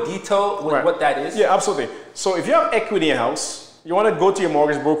you go in detail with what that is? Yeah, absolutely. So if you have equity in house, you want to go to your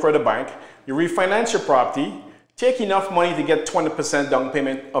mortgage broker or the bank, you refinance your property, take enough money to get 20% down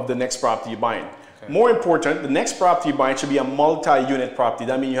payment of the next property you're buying. More important, the next property you buy should be a multi-unit property.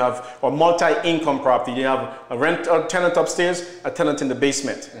 That means you have a multi-income property. You have a tenant upstairs, a tenant in the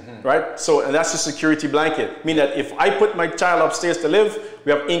basement, right? So and that's a security blanket. Meaning that if I put my child upstairs to live,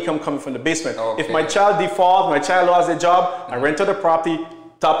 we have income coming from the basement. If my child defaults, my child lost their job, I rent out the property,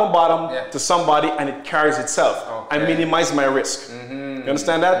 top and bottom to somebody, and it carries itself. I minimize my risk. You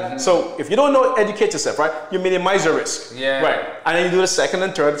understand that? So if you don't know, educate yourself, right? You minimize your risk, right? And then you do the second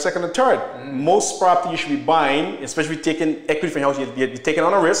and third. Most property you should be buying, especially taking equity from your house, you're taking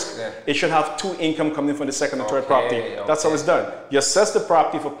on a risk. It should have 2 income coming from the second and third property. That's how it's done. You assess the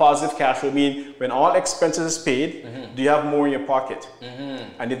property for positive cash flow. Mean when all expenses is paid, do you have more in your pocket?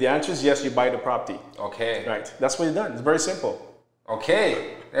 And if the answer is yes, you buy the property. Right? That's what you've done. It's very simple.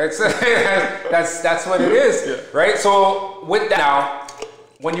 Okay, that's what it is, right? So with that now,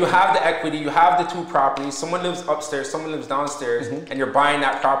 when you have the equity, you have the 2 properties, someone lives upstairs, someone lives downstairs, and you're buying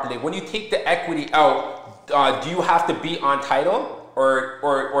that property. When you take the equity out, do you have to be on title?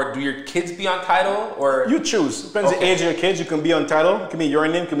 Or do your kids be on title? Or you choose. Depends the age of your kids. You can be on title. It can be your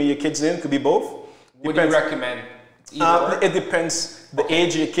name, it can be your kid's name, it could be both. What do you recommend? It depends the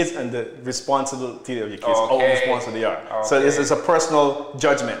age of your kids and the responsibility of your kids, how responsible they are. So it's a personal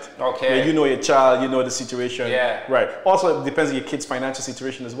judgment. Where you know your child, you know the situation. Right. Also, it depends on your kid's financial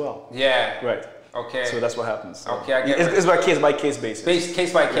situation as well. Right. So that's what happens. I get it. It's by case basis.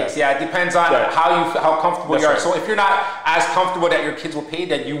 Case by case. Yeah, it depends on how comfortable you are. So if you're not as comfortable that your kids will pay,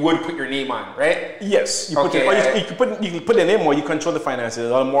 then you would put your name on, right? Yes. You can put their name on. You control the finances.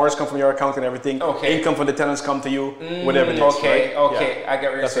 All the mortgages come from your account and everything. Income from the tenants come to you. Whatever it is. I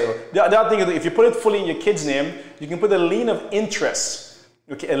get what you're saying. The other thing is, if you put it fully in your kid's name, you can put a lien of interest.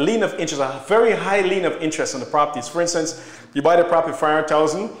 A lien of interest, a very high lien of interest on the properties. For instance, you buy the property for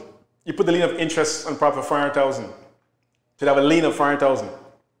 $500,000. You put the lien of interest on property for $500,000. So they have a lien of $500,000.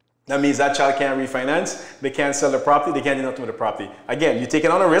 That means that child can't refinance, they can't sell the property, they can't do nothing with the property. Again, you're taking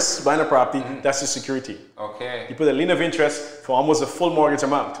on a risk, buying a property, that's your security. You put a lien of interest for almost a full mortgage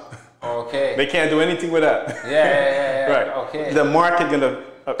amount. They can't do anything with that. Right. The market gonna...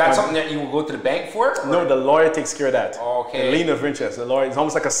 That's something that you will go to the bank for? Or? No, the lawyer takes care of that. The lien of interest. The lawyer, it's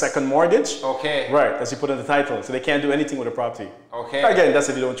almost like a second mortgage. Right, as you put in the title. So they can't do anything with the property. Again, that's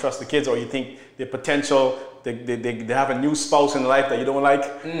if you don't trust the kids or you think the potential, they have a new spouse in life that you don't like,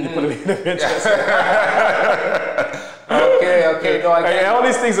 you put a lien of interest. No, I get all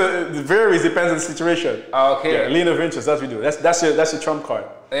these things varies, depends on the situation. Lien of interest, that's what we do. That's your trump card.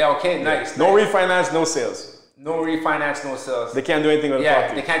 Nice. No refinance, no sales. No refinance, no sales. They can't do anything with the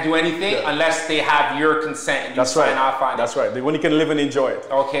property. They can't do anything unless they have your consent and you sign off on it. That's right. When you can live and enjoy it.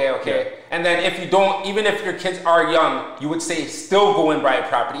 And then if you don't, even if your kids are young, you would say still go and buy a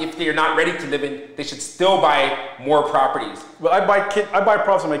property. If they're not ready to live in, they should still buy more properties. Well, I buy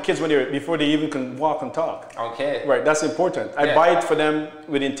property for my kids before they even can walk and talk. Okay. Right, that's important. I buy it for them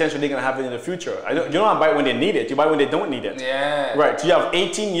with the intention they're gonna have it in the future. You don't buy it when they need it. You buy it when they don't need it. Yeah. Right. So you have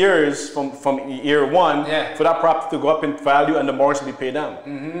 18 years from year one for that property to go up in value and the mortgage to be paid down.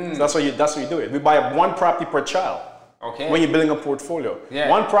 So that's what you do it. We buy one property per child. Okay. When you're building a portfolio. Yeah.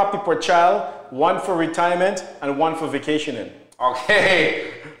 One property per child, one for retirement, and one for vacationing.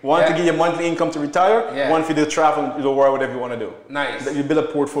 Okay. One to give you monthly income to retire, one for you to travel, the world, whatever you want to do. Nice. You build a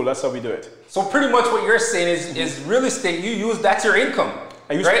portfolio, that's how we do it. So pretty much what you're saying is real estate, that's your income.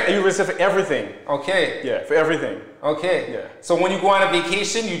 I use it for everything. Okay. Yeah, for everything. Okay. Yeah. So when you go on a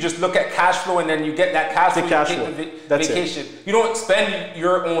vacation, you just look at cash flow and then you get that cash flow. That's vacation. You don't spend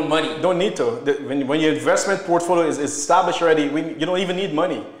your own money. Don't need to. When your investment portfolio is established already, you don't even need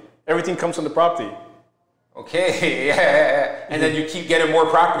money. Everything comes from the property. Okay, yeah. And then you keep getting more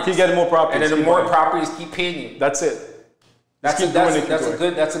properties. Keep getting more properties. And then the more properties keep paying you. That's it. That's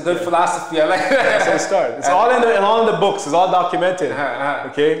a good philosophy. I like that. That's how it starts. It's all in the books. It's all documented.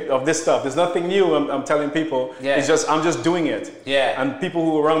 Okay, of this stuff. There's nothing new. I'm telling people. Yeah. I'm just doing it. Yeah. And people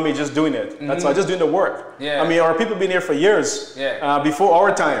who are around me just doing it. That's all. Just doing the work. Yeah. I mean, our people been here for years. Yeah. Before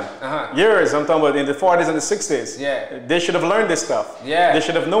our time. Years. I'm talking about in the 40s and the 60s. Yeah. They should have learned this stuff. Yeah. They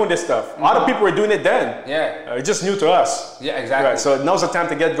should have known this stuff. Other people were doing it then. Yeah. It's just new to us. Yeah. Exactly. Right. So now's the time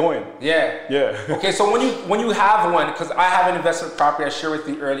to get going. Yeah. Yeah. Okay. So when you have one, because I have an investment property I shared with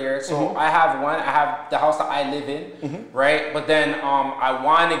you earlier. So I have one. I have the house that I live in, right? But then I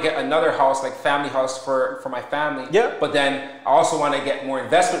want to get another house, like family house for my family. Yeah. But then I also want to get more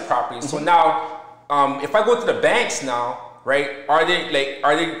investment properties. So now, if I go to the banks now, right? Are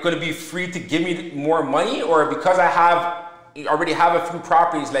they going to be free to give me more money, or because I already have a few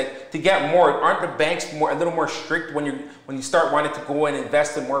properties, like to get more, aren't the banks a little more strict when you start wanting to go and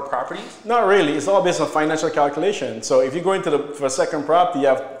invest in more properties? Not really. It's all based on financial calculation. So if you go for a second property, you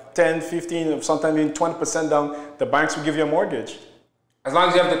have 10, 15, sometimes even 20% down, the banks will give you a mortgage. As long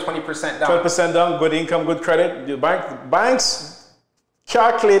as you have the 20% down. 20% down, good income, good credit. The banks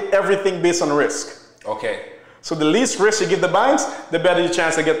calculate everything based on risk. Okay. So the least risk you give the banks, the better your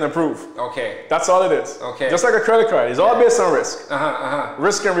chance of getting approved. Okay. That's all it is. Okay. Just like a credit card. It's all based on risk.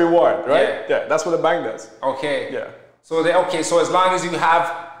 Risk and reward, right? Yeah. That's what the bank does. Okay. Yeah. So so as long as you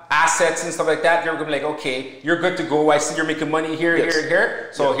have assets and stuff like that, they're gonna be like, okay, you're good to go. I see you're making money here, here, and here.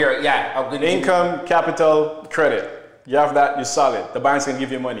 So here, I'm gonna income, capital, credit. You have that, you're solid. The bank's gonna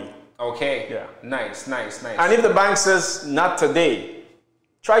give you money. Okay. Yeah. Nice. And if the bank says not today,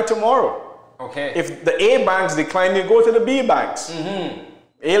 try tomorrow. Okay. If the A banks decline, you go to the B banks.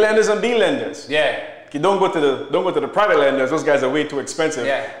 A lenders and B lenders. Yeah. You don't go to the private lenders; those guys are way too expensive.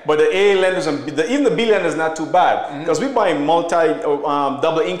 Yeah. But the A lenders and even the B lenders not too bad because we buy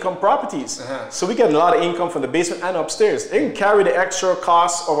double income properties, so we get a lot of income from the basement and upstairs. They can carry the extra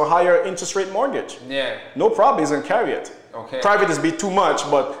cost of a higher interest rate mortgage. Yeah. No problem, it's gonna carry it. Okay. Private is be too much,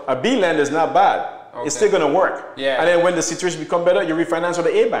 but a B lender is not bad. Okay. It's still gonna work. Yeah. And then when the situation become better, you refinance with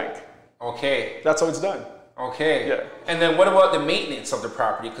the A bank. Okay. That's how it's done. Okay. Yeah. And then what about the maintenance of the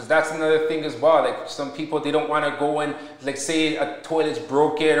property? Because that's another thing as well. Like some people, they don't want to go and like say a toilet's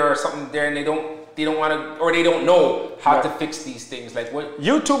broken or something there, and they don't want to, or they don't know how to fix these things. Like what?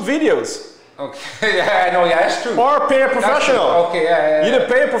 YouTube videos. Okay. Yeah, I know. Yeah, that's true. Or pay a professional. Okay. Yeah. Either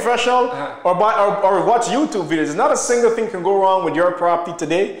pay a professional or watch YouTube videos. There's not a single thing can go wrong with your property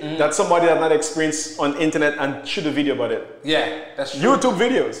today that somebody has not experienced on the internet and shoot a video about it. Yeah, that's true. YouTube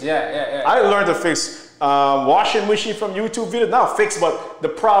videos. Yeah. I learned to fix washing machine from YouTube videos. Not fix, but the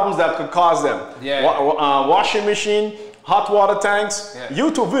problems that could cause them. Yeah. Washing machine, hot water tanks,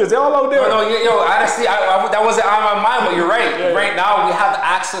 YouTube videos, they're all out there. No, honestly, that wasn't on my mind, but you're right. Yeah. Right now, we have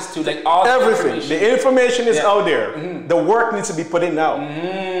access to like all everything. The information is out there. The work needs to be put in now.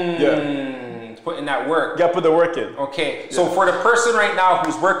 Put in that work. You gotta put the work in. Okay, so for the person right now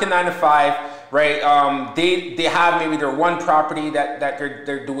who's working 9 to 5, right? They have maybe their one property that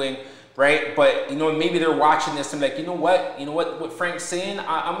they're doing. Right, but maybe they're watching this and like, you know what Frank's saying,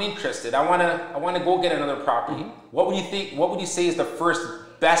 I'm interested. I wanna go get another property. What would you think? What would you say is the first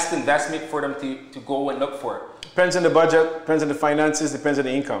best investment for them to go and look for? Depends on the budget, depends on the finances, depends on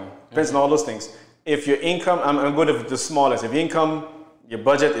the income, depends on all those things. If your income, I'm good with the smallest. If your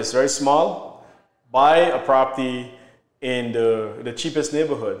budget is very small, buy a property in the cheapest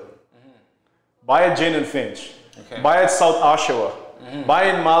neighborhood. Buy a Jane and Finch. Okay. Buy at South Oshawa. Buy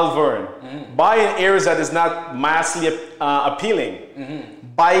in Malvern. Buy in areas that is not massively appealing.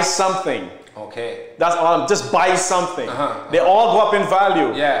 Buy something. Okay. That's all. Just buy something. They all go up in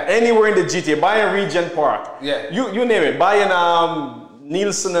value. Yeah. Anywhere in the GTA. Buy in Regent Park. Yeah. You name it. Buy in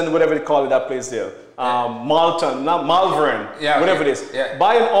Nielsen and whatever they call it, that place there. Malton, not Malvern, whatever it is. Yeah.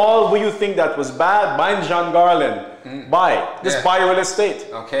 Buy an all where you think that was bad, buy in John Garland. Buy. Just buy real estate.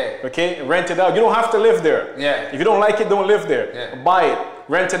 Okay? Rent it out. You don't have to live there. If you don't like it, don't live there. Buy it.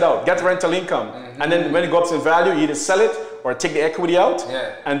 Rent it out. Get rental income. And then when it goes up in value, you either sell it or take the equity out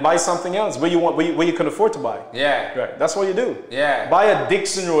and buy something else where you can afford to buy. Right. That's what you do. Buy a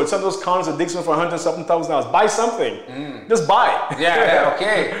Dixon Road. Some of those condos at Dixon for $100,000. Buy something. Just buy.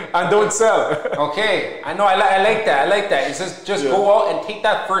 And don't sell. I know. I like that. I like that. It's just go out and take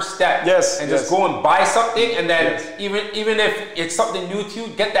that first step. And just go and buy something, and then even if it's something new to you,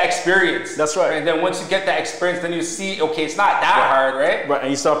 get that experience. That's right. And then once you get that experience, then you see, okay, it's not that hard, right? Right. And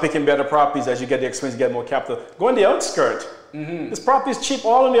you start picking better properties as you get the experience, you get more capital. Go on the outskirts. This property is cheap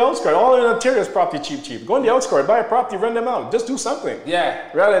all in the outskirts. All in Ontario is property cheap. Go on the outskirts, buy a property, rent them out. Just do something.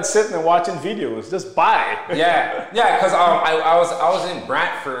 Rather than sitting and watching videos, just buy. Because I was in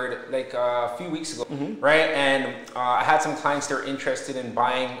Brantford like a few weeks ago, right? And I had some clients that were interested in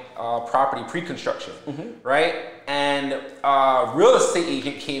buying property pre-construction, right? And a real estate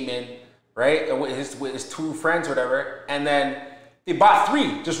agent came in, right, with his two friends, or whatever, and then they bought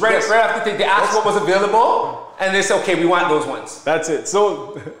 3 just right after they asked what was available, and they said, okay, we want those ones. That's it.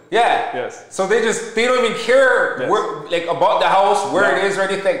 So so they don't even care where, like, about the house, where it is or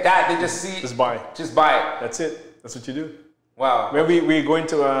anything like that. They just see, just buy it. That's it. That's what you do. Wow. When we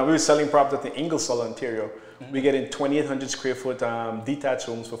were selling property in Ingersoll, Ontario. We get in 2,800 square foot detached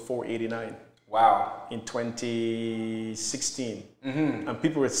homes for $489. Wow. In 2016. And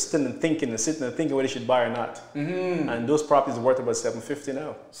people were sitting and thinking whether they should buy or not. And those properties are worth about $750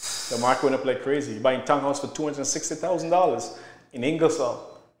 now. The market went up like crazy. You're buying townhouse for $260,000 in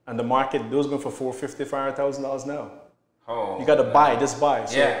Ingersoll. And the market, those going for $450,000, $500,000 now. You got to buy, just buy.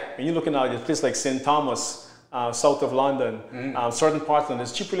 So when you're looking at a place like St. Thomas, south of London, certain parts of London,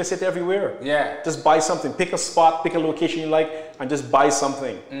 there's cheap real estate everywhere. Just buy something. Pick a spot, pick a location you like, and just buy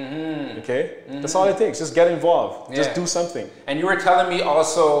something. Okay? That's all it takes. Just get involved. Just do something. And you were telling me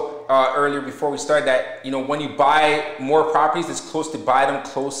also earlier before we started that, you know, when you buy more properties, it's close to buy them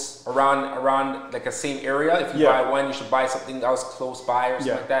close around like a same area. If you buy one, you should buy something else close by or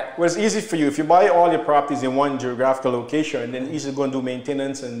something like that. Well, it's easy for you. If you buy all your properties in one geographical location, and then easily go and do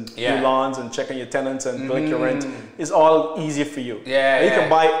maintenance and do lawns and check on your tenants and collect your rent, it's all easier for you. You can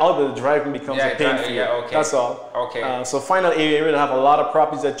buy out, but the driving becomes a pain for you. That's all. So find an area that have a lot of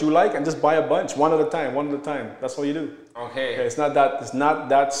properties that you like and just buy a bunch, one at a time. That's what you do. It's not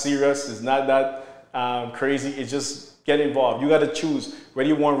that serious. It's not that crazy. It's just get involved. You got to choose whether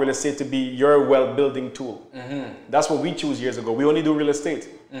you want real estate to be your wealth building tool. That's what we chose years ago. We only do real estate.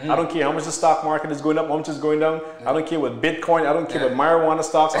 I don't care how much the stock market is going up, how much is going down. I don't care what Bitcoin. I don't care what marijuana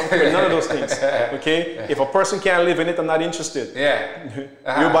stocks. I don't care none of those things. Okay? If a person can't live in it, I'm not interested. You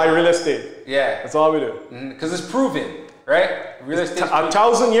buy real estate. That's all we do. Because it's proven, right? Real estate.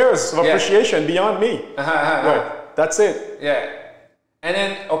 1,000 years of appreciation beyond me. Right. That's it. And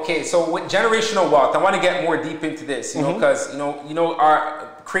then, okay, so with generational wealth, I want to get more deep into this, you know, because you know, our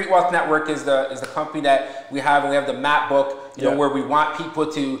Create Wealth Network is the company that we have, and we have the map book, you know, where we want people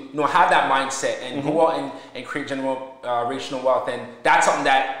to, have that mindset and go out and create generational wealth, and that's something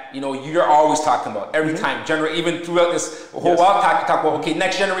that you're always talking about every time, even throughout this whole while talk about okay,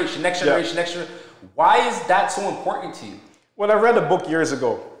 next generation. Why is that so important to you? Well, I read a book years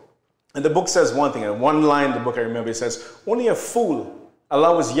ago. And the book says one thing, and one line in the book I remember, it says, only a fool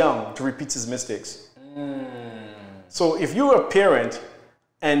allows young to repeat his mistakes. So if you're a parent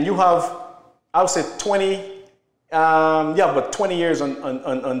and you have, I would say 20 years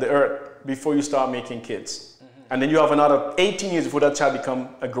on the earth before you start making kids. And then you have another 18 years before that child become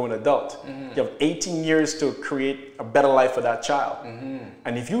a grown adult. You have 18 years to create a better life for that child.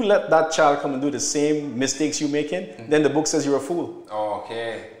 And if you let that child come and do the same mistakes you're making, then the book says you're a fool.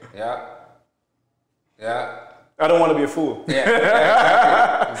 I don't want to be a fool.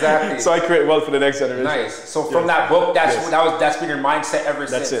 Exactly. So I create wealth for the next generation. Nice. So from that book, that's been your mindset ever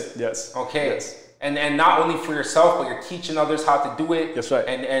since. That's it. Yes. Okay. Yes. And not only for yourself, but you're teaching others how to do it. That's right.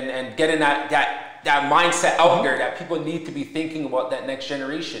 And getting that mindset out there that people need to be thinking about that next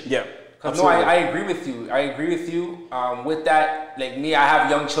generation. No, I agree with you. With that. Like me, I have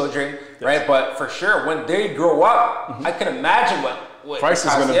young children, right? But for sure, when they grow up, I can imagine what price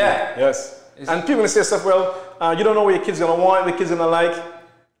is going to be. And people say stuff, well, you don't know what your kid's going to want, what your kid's going to like.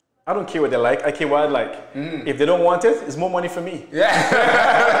 I don't care what they like. I care what I like. If they don't want it, it's more money for me.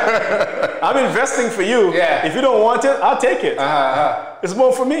 Yeah. I'm investing for you. Yeah. If you don't want it, I'll take it. It's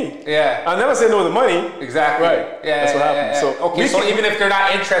more for me. Yeah. I'll never say no to the money. Exactly. Right. Yeah. That's what happens. Yeah. So okay. So even if they're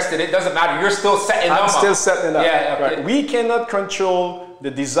not interested, it doesn't matter. You're still setting them up. I'm still setting it up. Yeah. Okay. Right. We cannot control the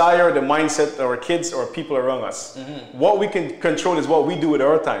desire, the mindset of our kids or people around us. What we can control is what we do with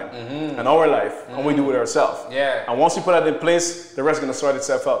our time and our life, and we do with ourselves. Yeah. And once we put that in place, the rest is going to sort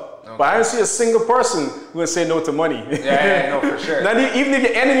itself out. Okay. But I don't see a single person who will say no to money. Yeah, no, for sure. Not even if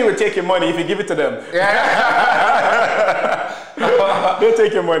your enemy will take your money if you give it to them. Yeah. They'll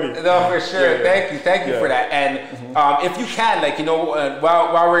take your money. No, for sure. Yeah. Thank you for that. And if you can, like,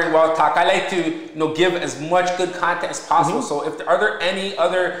 while we're in Wealth Talk, I like to, give as much good content as possible. So if are there any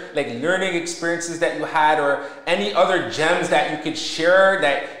other like learning experiences that you had, or any other gems that you could share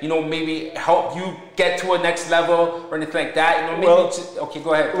that maybe help you get to a next level or anything like that? Maybe okay,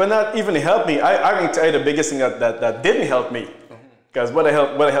 go ahead. Well, not even help me. I can tell you the biggest thing that didn't help me. Because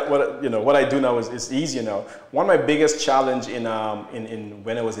what I do now is easier now. One of my biggest challenge in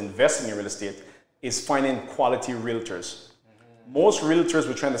when I was investing in real estate is finding quality realtors. Most realtors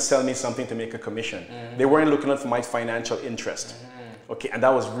were trying to sell me something to make a commission. They weren't looking out for my financial interest. Okay, and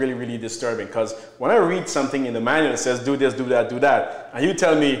that was really, really disturbing, because when I read something in the manual that says do this, do that, do that, and you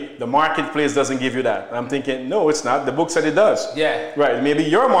tell me the marketplace doesn't give you that, and I'm thinking, no, it's not. The book said it does. Yeah. Right. Maybe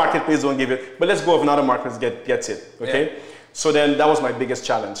your marketplace don't give it, but let's go if another marketplace gets it. Okay. Yeah. So then that was my biggest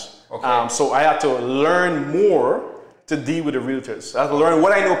challenge. Okay. So I had to learn more to deal with the realtors. I had to learn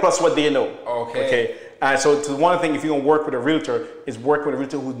what I know plus what they know. Okay. Okay. And so one thing, if you're going to work with a realtor, is work with a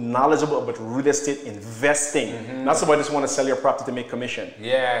realtor who's knowledgeable about real estate investing. Not somebody just want to sell your property to make commission.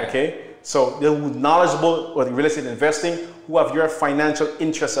 Yeah. Okay. So they're knowledgeable about real estate investing, who have your financial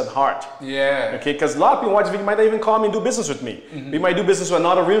interests at heart. Yeah. Okay. Because a lot of people watch video might not even call me and do business with me. We might do business with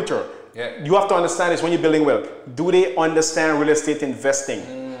another realtor. Yeah. You have to understand this when you're building wealth. Do they understand real estate investing?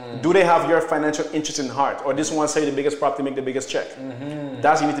 Do they have your financial interest in heart? Or just want to sell you the biggest property, make the biggest check?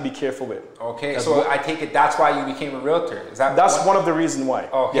 That's what you need to be careful with. Okay, so I take it that's why you became a realtor. Is that that's one of the reasons why.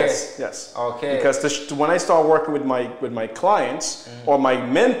 Okay. Yes. Okay. Because when I start working with my clients or my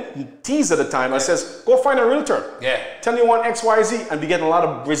mentees at the time, I says, go find a realtor. Yeah. Tell me you want X, Y, Z, and be getting a lot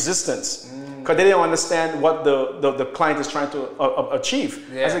of resistance. Because they didn't understand what the client is trying to achieve.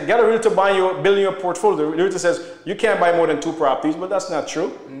 Yeah. I said, get a realtor building your portfolio. The realtor says, you can't buy more than 2 properties, but that's not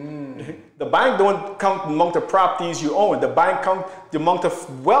true. The bank don't count the amount of properties you own. The bank count the amount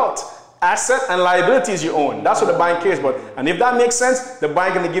of wealth, asset, and liabilities you own. That's what the bank cares about. And if that makes sense, the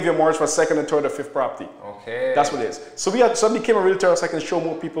bank going to give you a mortgage for 2nd and 3rd or 5th property. Okay. That's what it is. So I became a realtor so I can show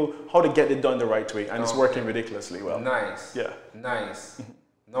more people how to get it done the right way. And it's working ridiculously well. Nice. Yeah. Nice.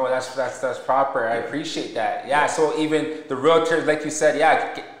 No, that's proper. I appreciate that. Yeah, so even the realtors, like you said,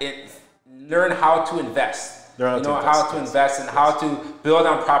 learn how to invest. How to invest and how to build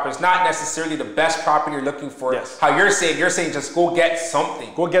on properties. Not necessarily the best property you're looking for. Yes. How you're saying just go get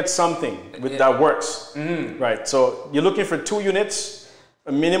something. Go get something that works. Right. So you're looking for 2 units,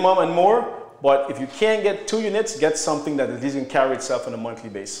 a minimum and more. But if you can't get 2 units, get something that at least can carry itself on a monthly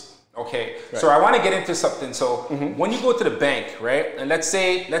basis. Okay, right. So I want to get into something. So when you go to the bank, right, and let's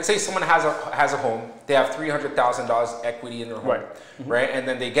say someone has a home, they have $300,000 equity in their home, right, and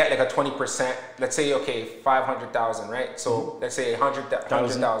then they get like a 20%. Let's say $500,000, right? So let's say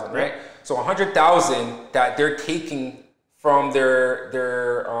 100,000, right? So 100,000 that they're taking from their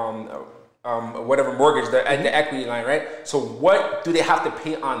whatever mortgage, the equity line, right? So what do they have to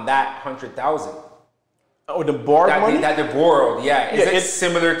pay on that 100,000? Oh, the borrowed money? That they borrowed, yeah. Is it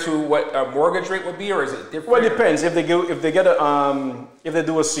similar to what a mortgage rate would be, or is it different? Well, it depends. If they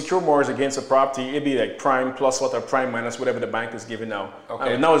do a secure mortgage against a property, it'd be like prime plus what, or prime minus whatever the bank is giving now.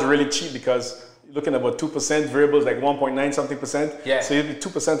 Okay. Now it's really cheap because you're looking at about 2%, variables like 1.9 something percent. Yeah. So you'd be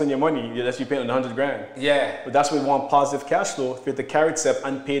 2% on your money that you're paying on 100 grand. Yeah. But that's why we want positive cash flow for you to carry itself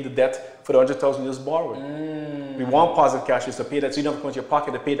and pay the debt for the 100,000 you just borrowed. We want positive cash flow to pay that, so you don't have to go into your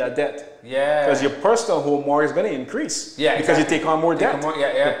pocket to pay that debt. Yeah. Because your personal home mortgage is going to increase. Yeah. Because you take on more debt.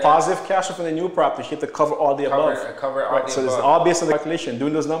 The positive cash flow from the new property, you have to cover all the above. Cover all the above. So it's all based on the calculation,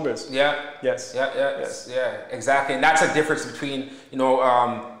 doing those numbers. Yeah. Yes. Yeah. Exactly. And that's a difference between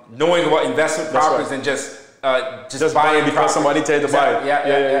knowing about investment properties and just buying because somebody tells you to buy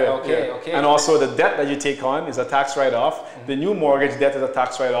it. Okay. And also the debt that you take on is a tax write-off. The new mortgage debt is a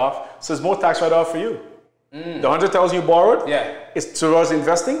tax write-off. So it's more tax write-off for you. The 100,000 you borrowed is towards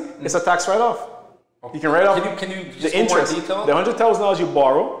investing. It's a tax write-off. Okay. You can write off can you just the interest. More detail? The $100,000 you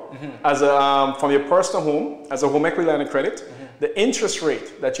borrow as from your personal home as a home equity line of credit. The interest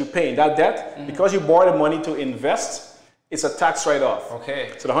rate that you pay in that debt, because you borrowed the money to invest, it's a tax write-off.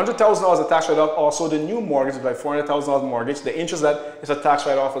 Okay. So the $100,000 is a tax write-off. Also, the new mortgage is like $400,000 mortgage. The interest that is a tax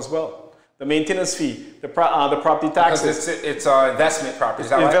write-off as well. The maintenance fee, the property taxes. Because it's investment property.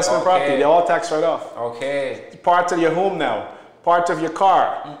 Is that investment right? property. They're all tax write-off. Okay. Part of your home now. Part of your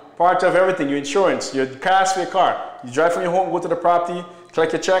car. Part of everything. Your insurance. Your cash for your car. You drive from your home, go to the property,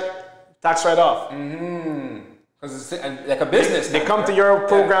 collect your check, tax write-off. Because it's like a business. They come to your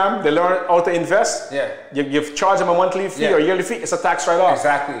program, they learn how to invest. Yeah. You charge them a monthly fee or yearly fee, it's a tax write-off.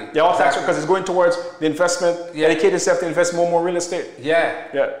 Exactly. They're all tax because it's going towards the investment, educate yourself to invest more real estate. Yeah.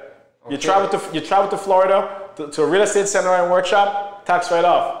 Yeah. Okay. You travel to Florida to a real estate seminar and workshop, tax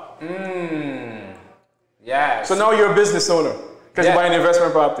write-off. Yeah. So now you're a business owner because you're buying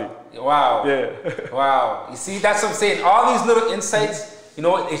investment property. Wow. Yeah. Wow. You see, that's what I'm saying. All these little insights, you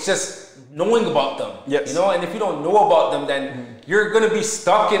know, it's just knowing about them. Yes. You know, and if you don't know about them, then you're going to be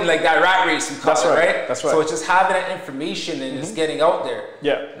stuck in like that rat race. That's right. Right? That's right. So it's just having that information and just getting out there.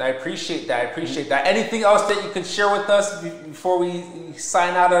 Yeah. And I appreciate that. I appreciate that. Anything else that you can share with us before we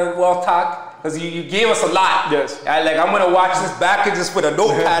sign out of Wealth Talk? Because you gave us a lot. Yes. Like I'm gonna watch this back and just with a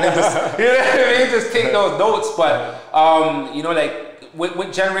notepad and just, you know what I mean? Just take those notes. But you know, like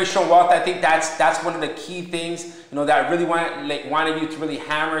with generational wealth, I think that's one of the key things, you know, that I really wanted you to really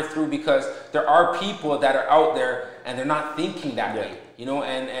hammer through, because there are people that are out there and they're not thinking that way. You know,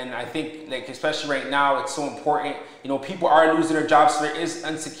 and I think, like, especially right now, it's so important. You know, people are losing their jobs, so there is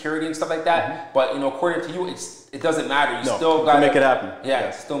insecurity and stuff like that. But, you know, according to you, it doesn't matter. You still got to make it happen.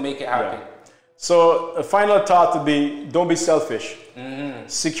 Yeah, still make it happen. Yeah. So a final thought would be, don't be selfish.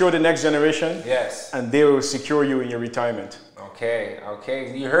 Secure the next generation. Yes. And they will secure you in your retirement. Okay,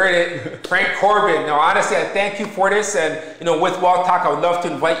 you heard it. Frank Corbin. Now, honestly, I thank you for this. And, you know, with Wealth Talk, I would love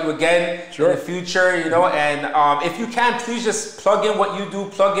to invite you again in the future, you know. And if you can, please just plug in what you do,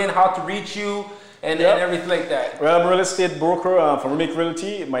 plug in how to reach you and everything like that. Well, I'm a real estate broker from Remake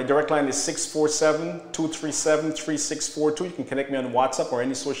Realty. My direct line is 647-237-3642. You can connect me on WhatsApp or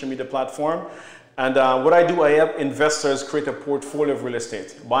any social media platform. And what I do, I help investors create a portfolio of real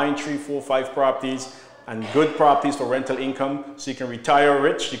estate, buying 3, 4, 5 properties, and good properties for rental income, so you can retire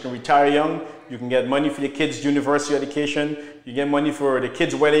rich, you can retire young, you can get money for your kids' university education, you get money for the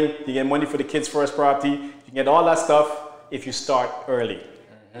kids' wedding, you get money for the kids' first property, you can get all that stuff if you start early.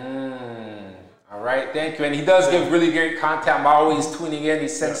 All right, thank you. And he does give really great content. I'm always tuning in. He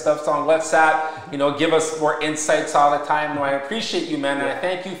sends stuff on WhatsApp, you know, give us more insights all the time. No, I appreciate you, man. And I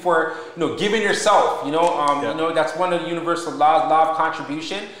thank you for, you know, giving yourself, you know, you know, that's one of the universal laws, law of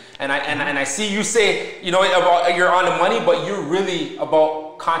contribution. And I see you say, you know, about you're on the money, but you're really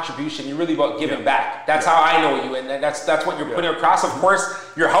about contribution. You're really about giving back. That's how I know you, and that's what you're putting across. Of course,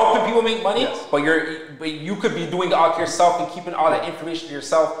 you're helping people make money, but you could be doing it all to yourself and keeping all that information to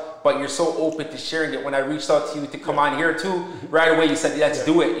yourself. But you're so open to sharing it. When I reached out to you to come on here too, right away you said, let's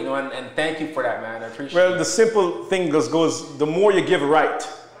do it, you know, and thank you for that, man. I appreciate it. Well, the simple thing goes, the more you give right,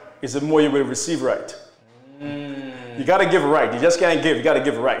 is the more you will receive right. You got to give right. You just can't give. You got to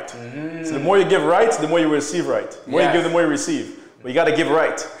give right. So the more you give right, the more you will receive right. The more you give, the more you receive. But you got to give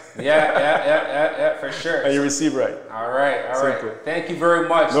right. Yeah, for sure. And you receive right. All right. Thank you very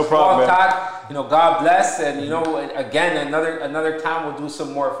much. No problem, man. Todd, you know, God bless, and you know, again, another time we'll do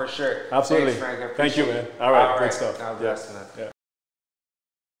some more for sure. Absolutely. Thanks, Frank. Thank you, man. All right, great stuff. God bless, man.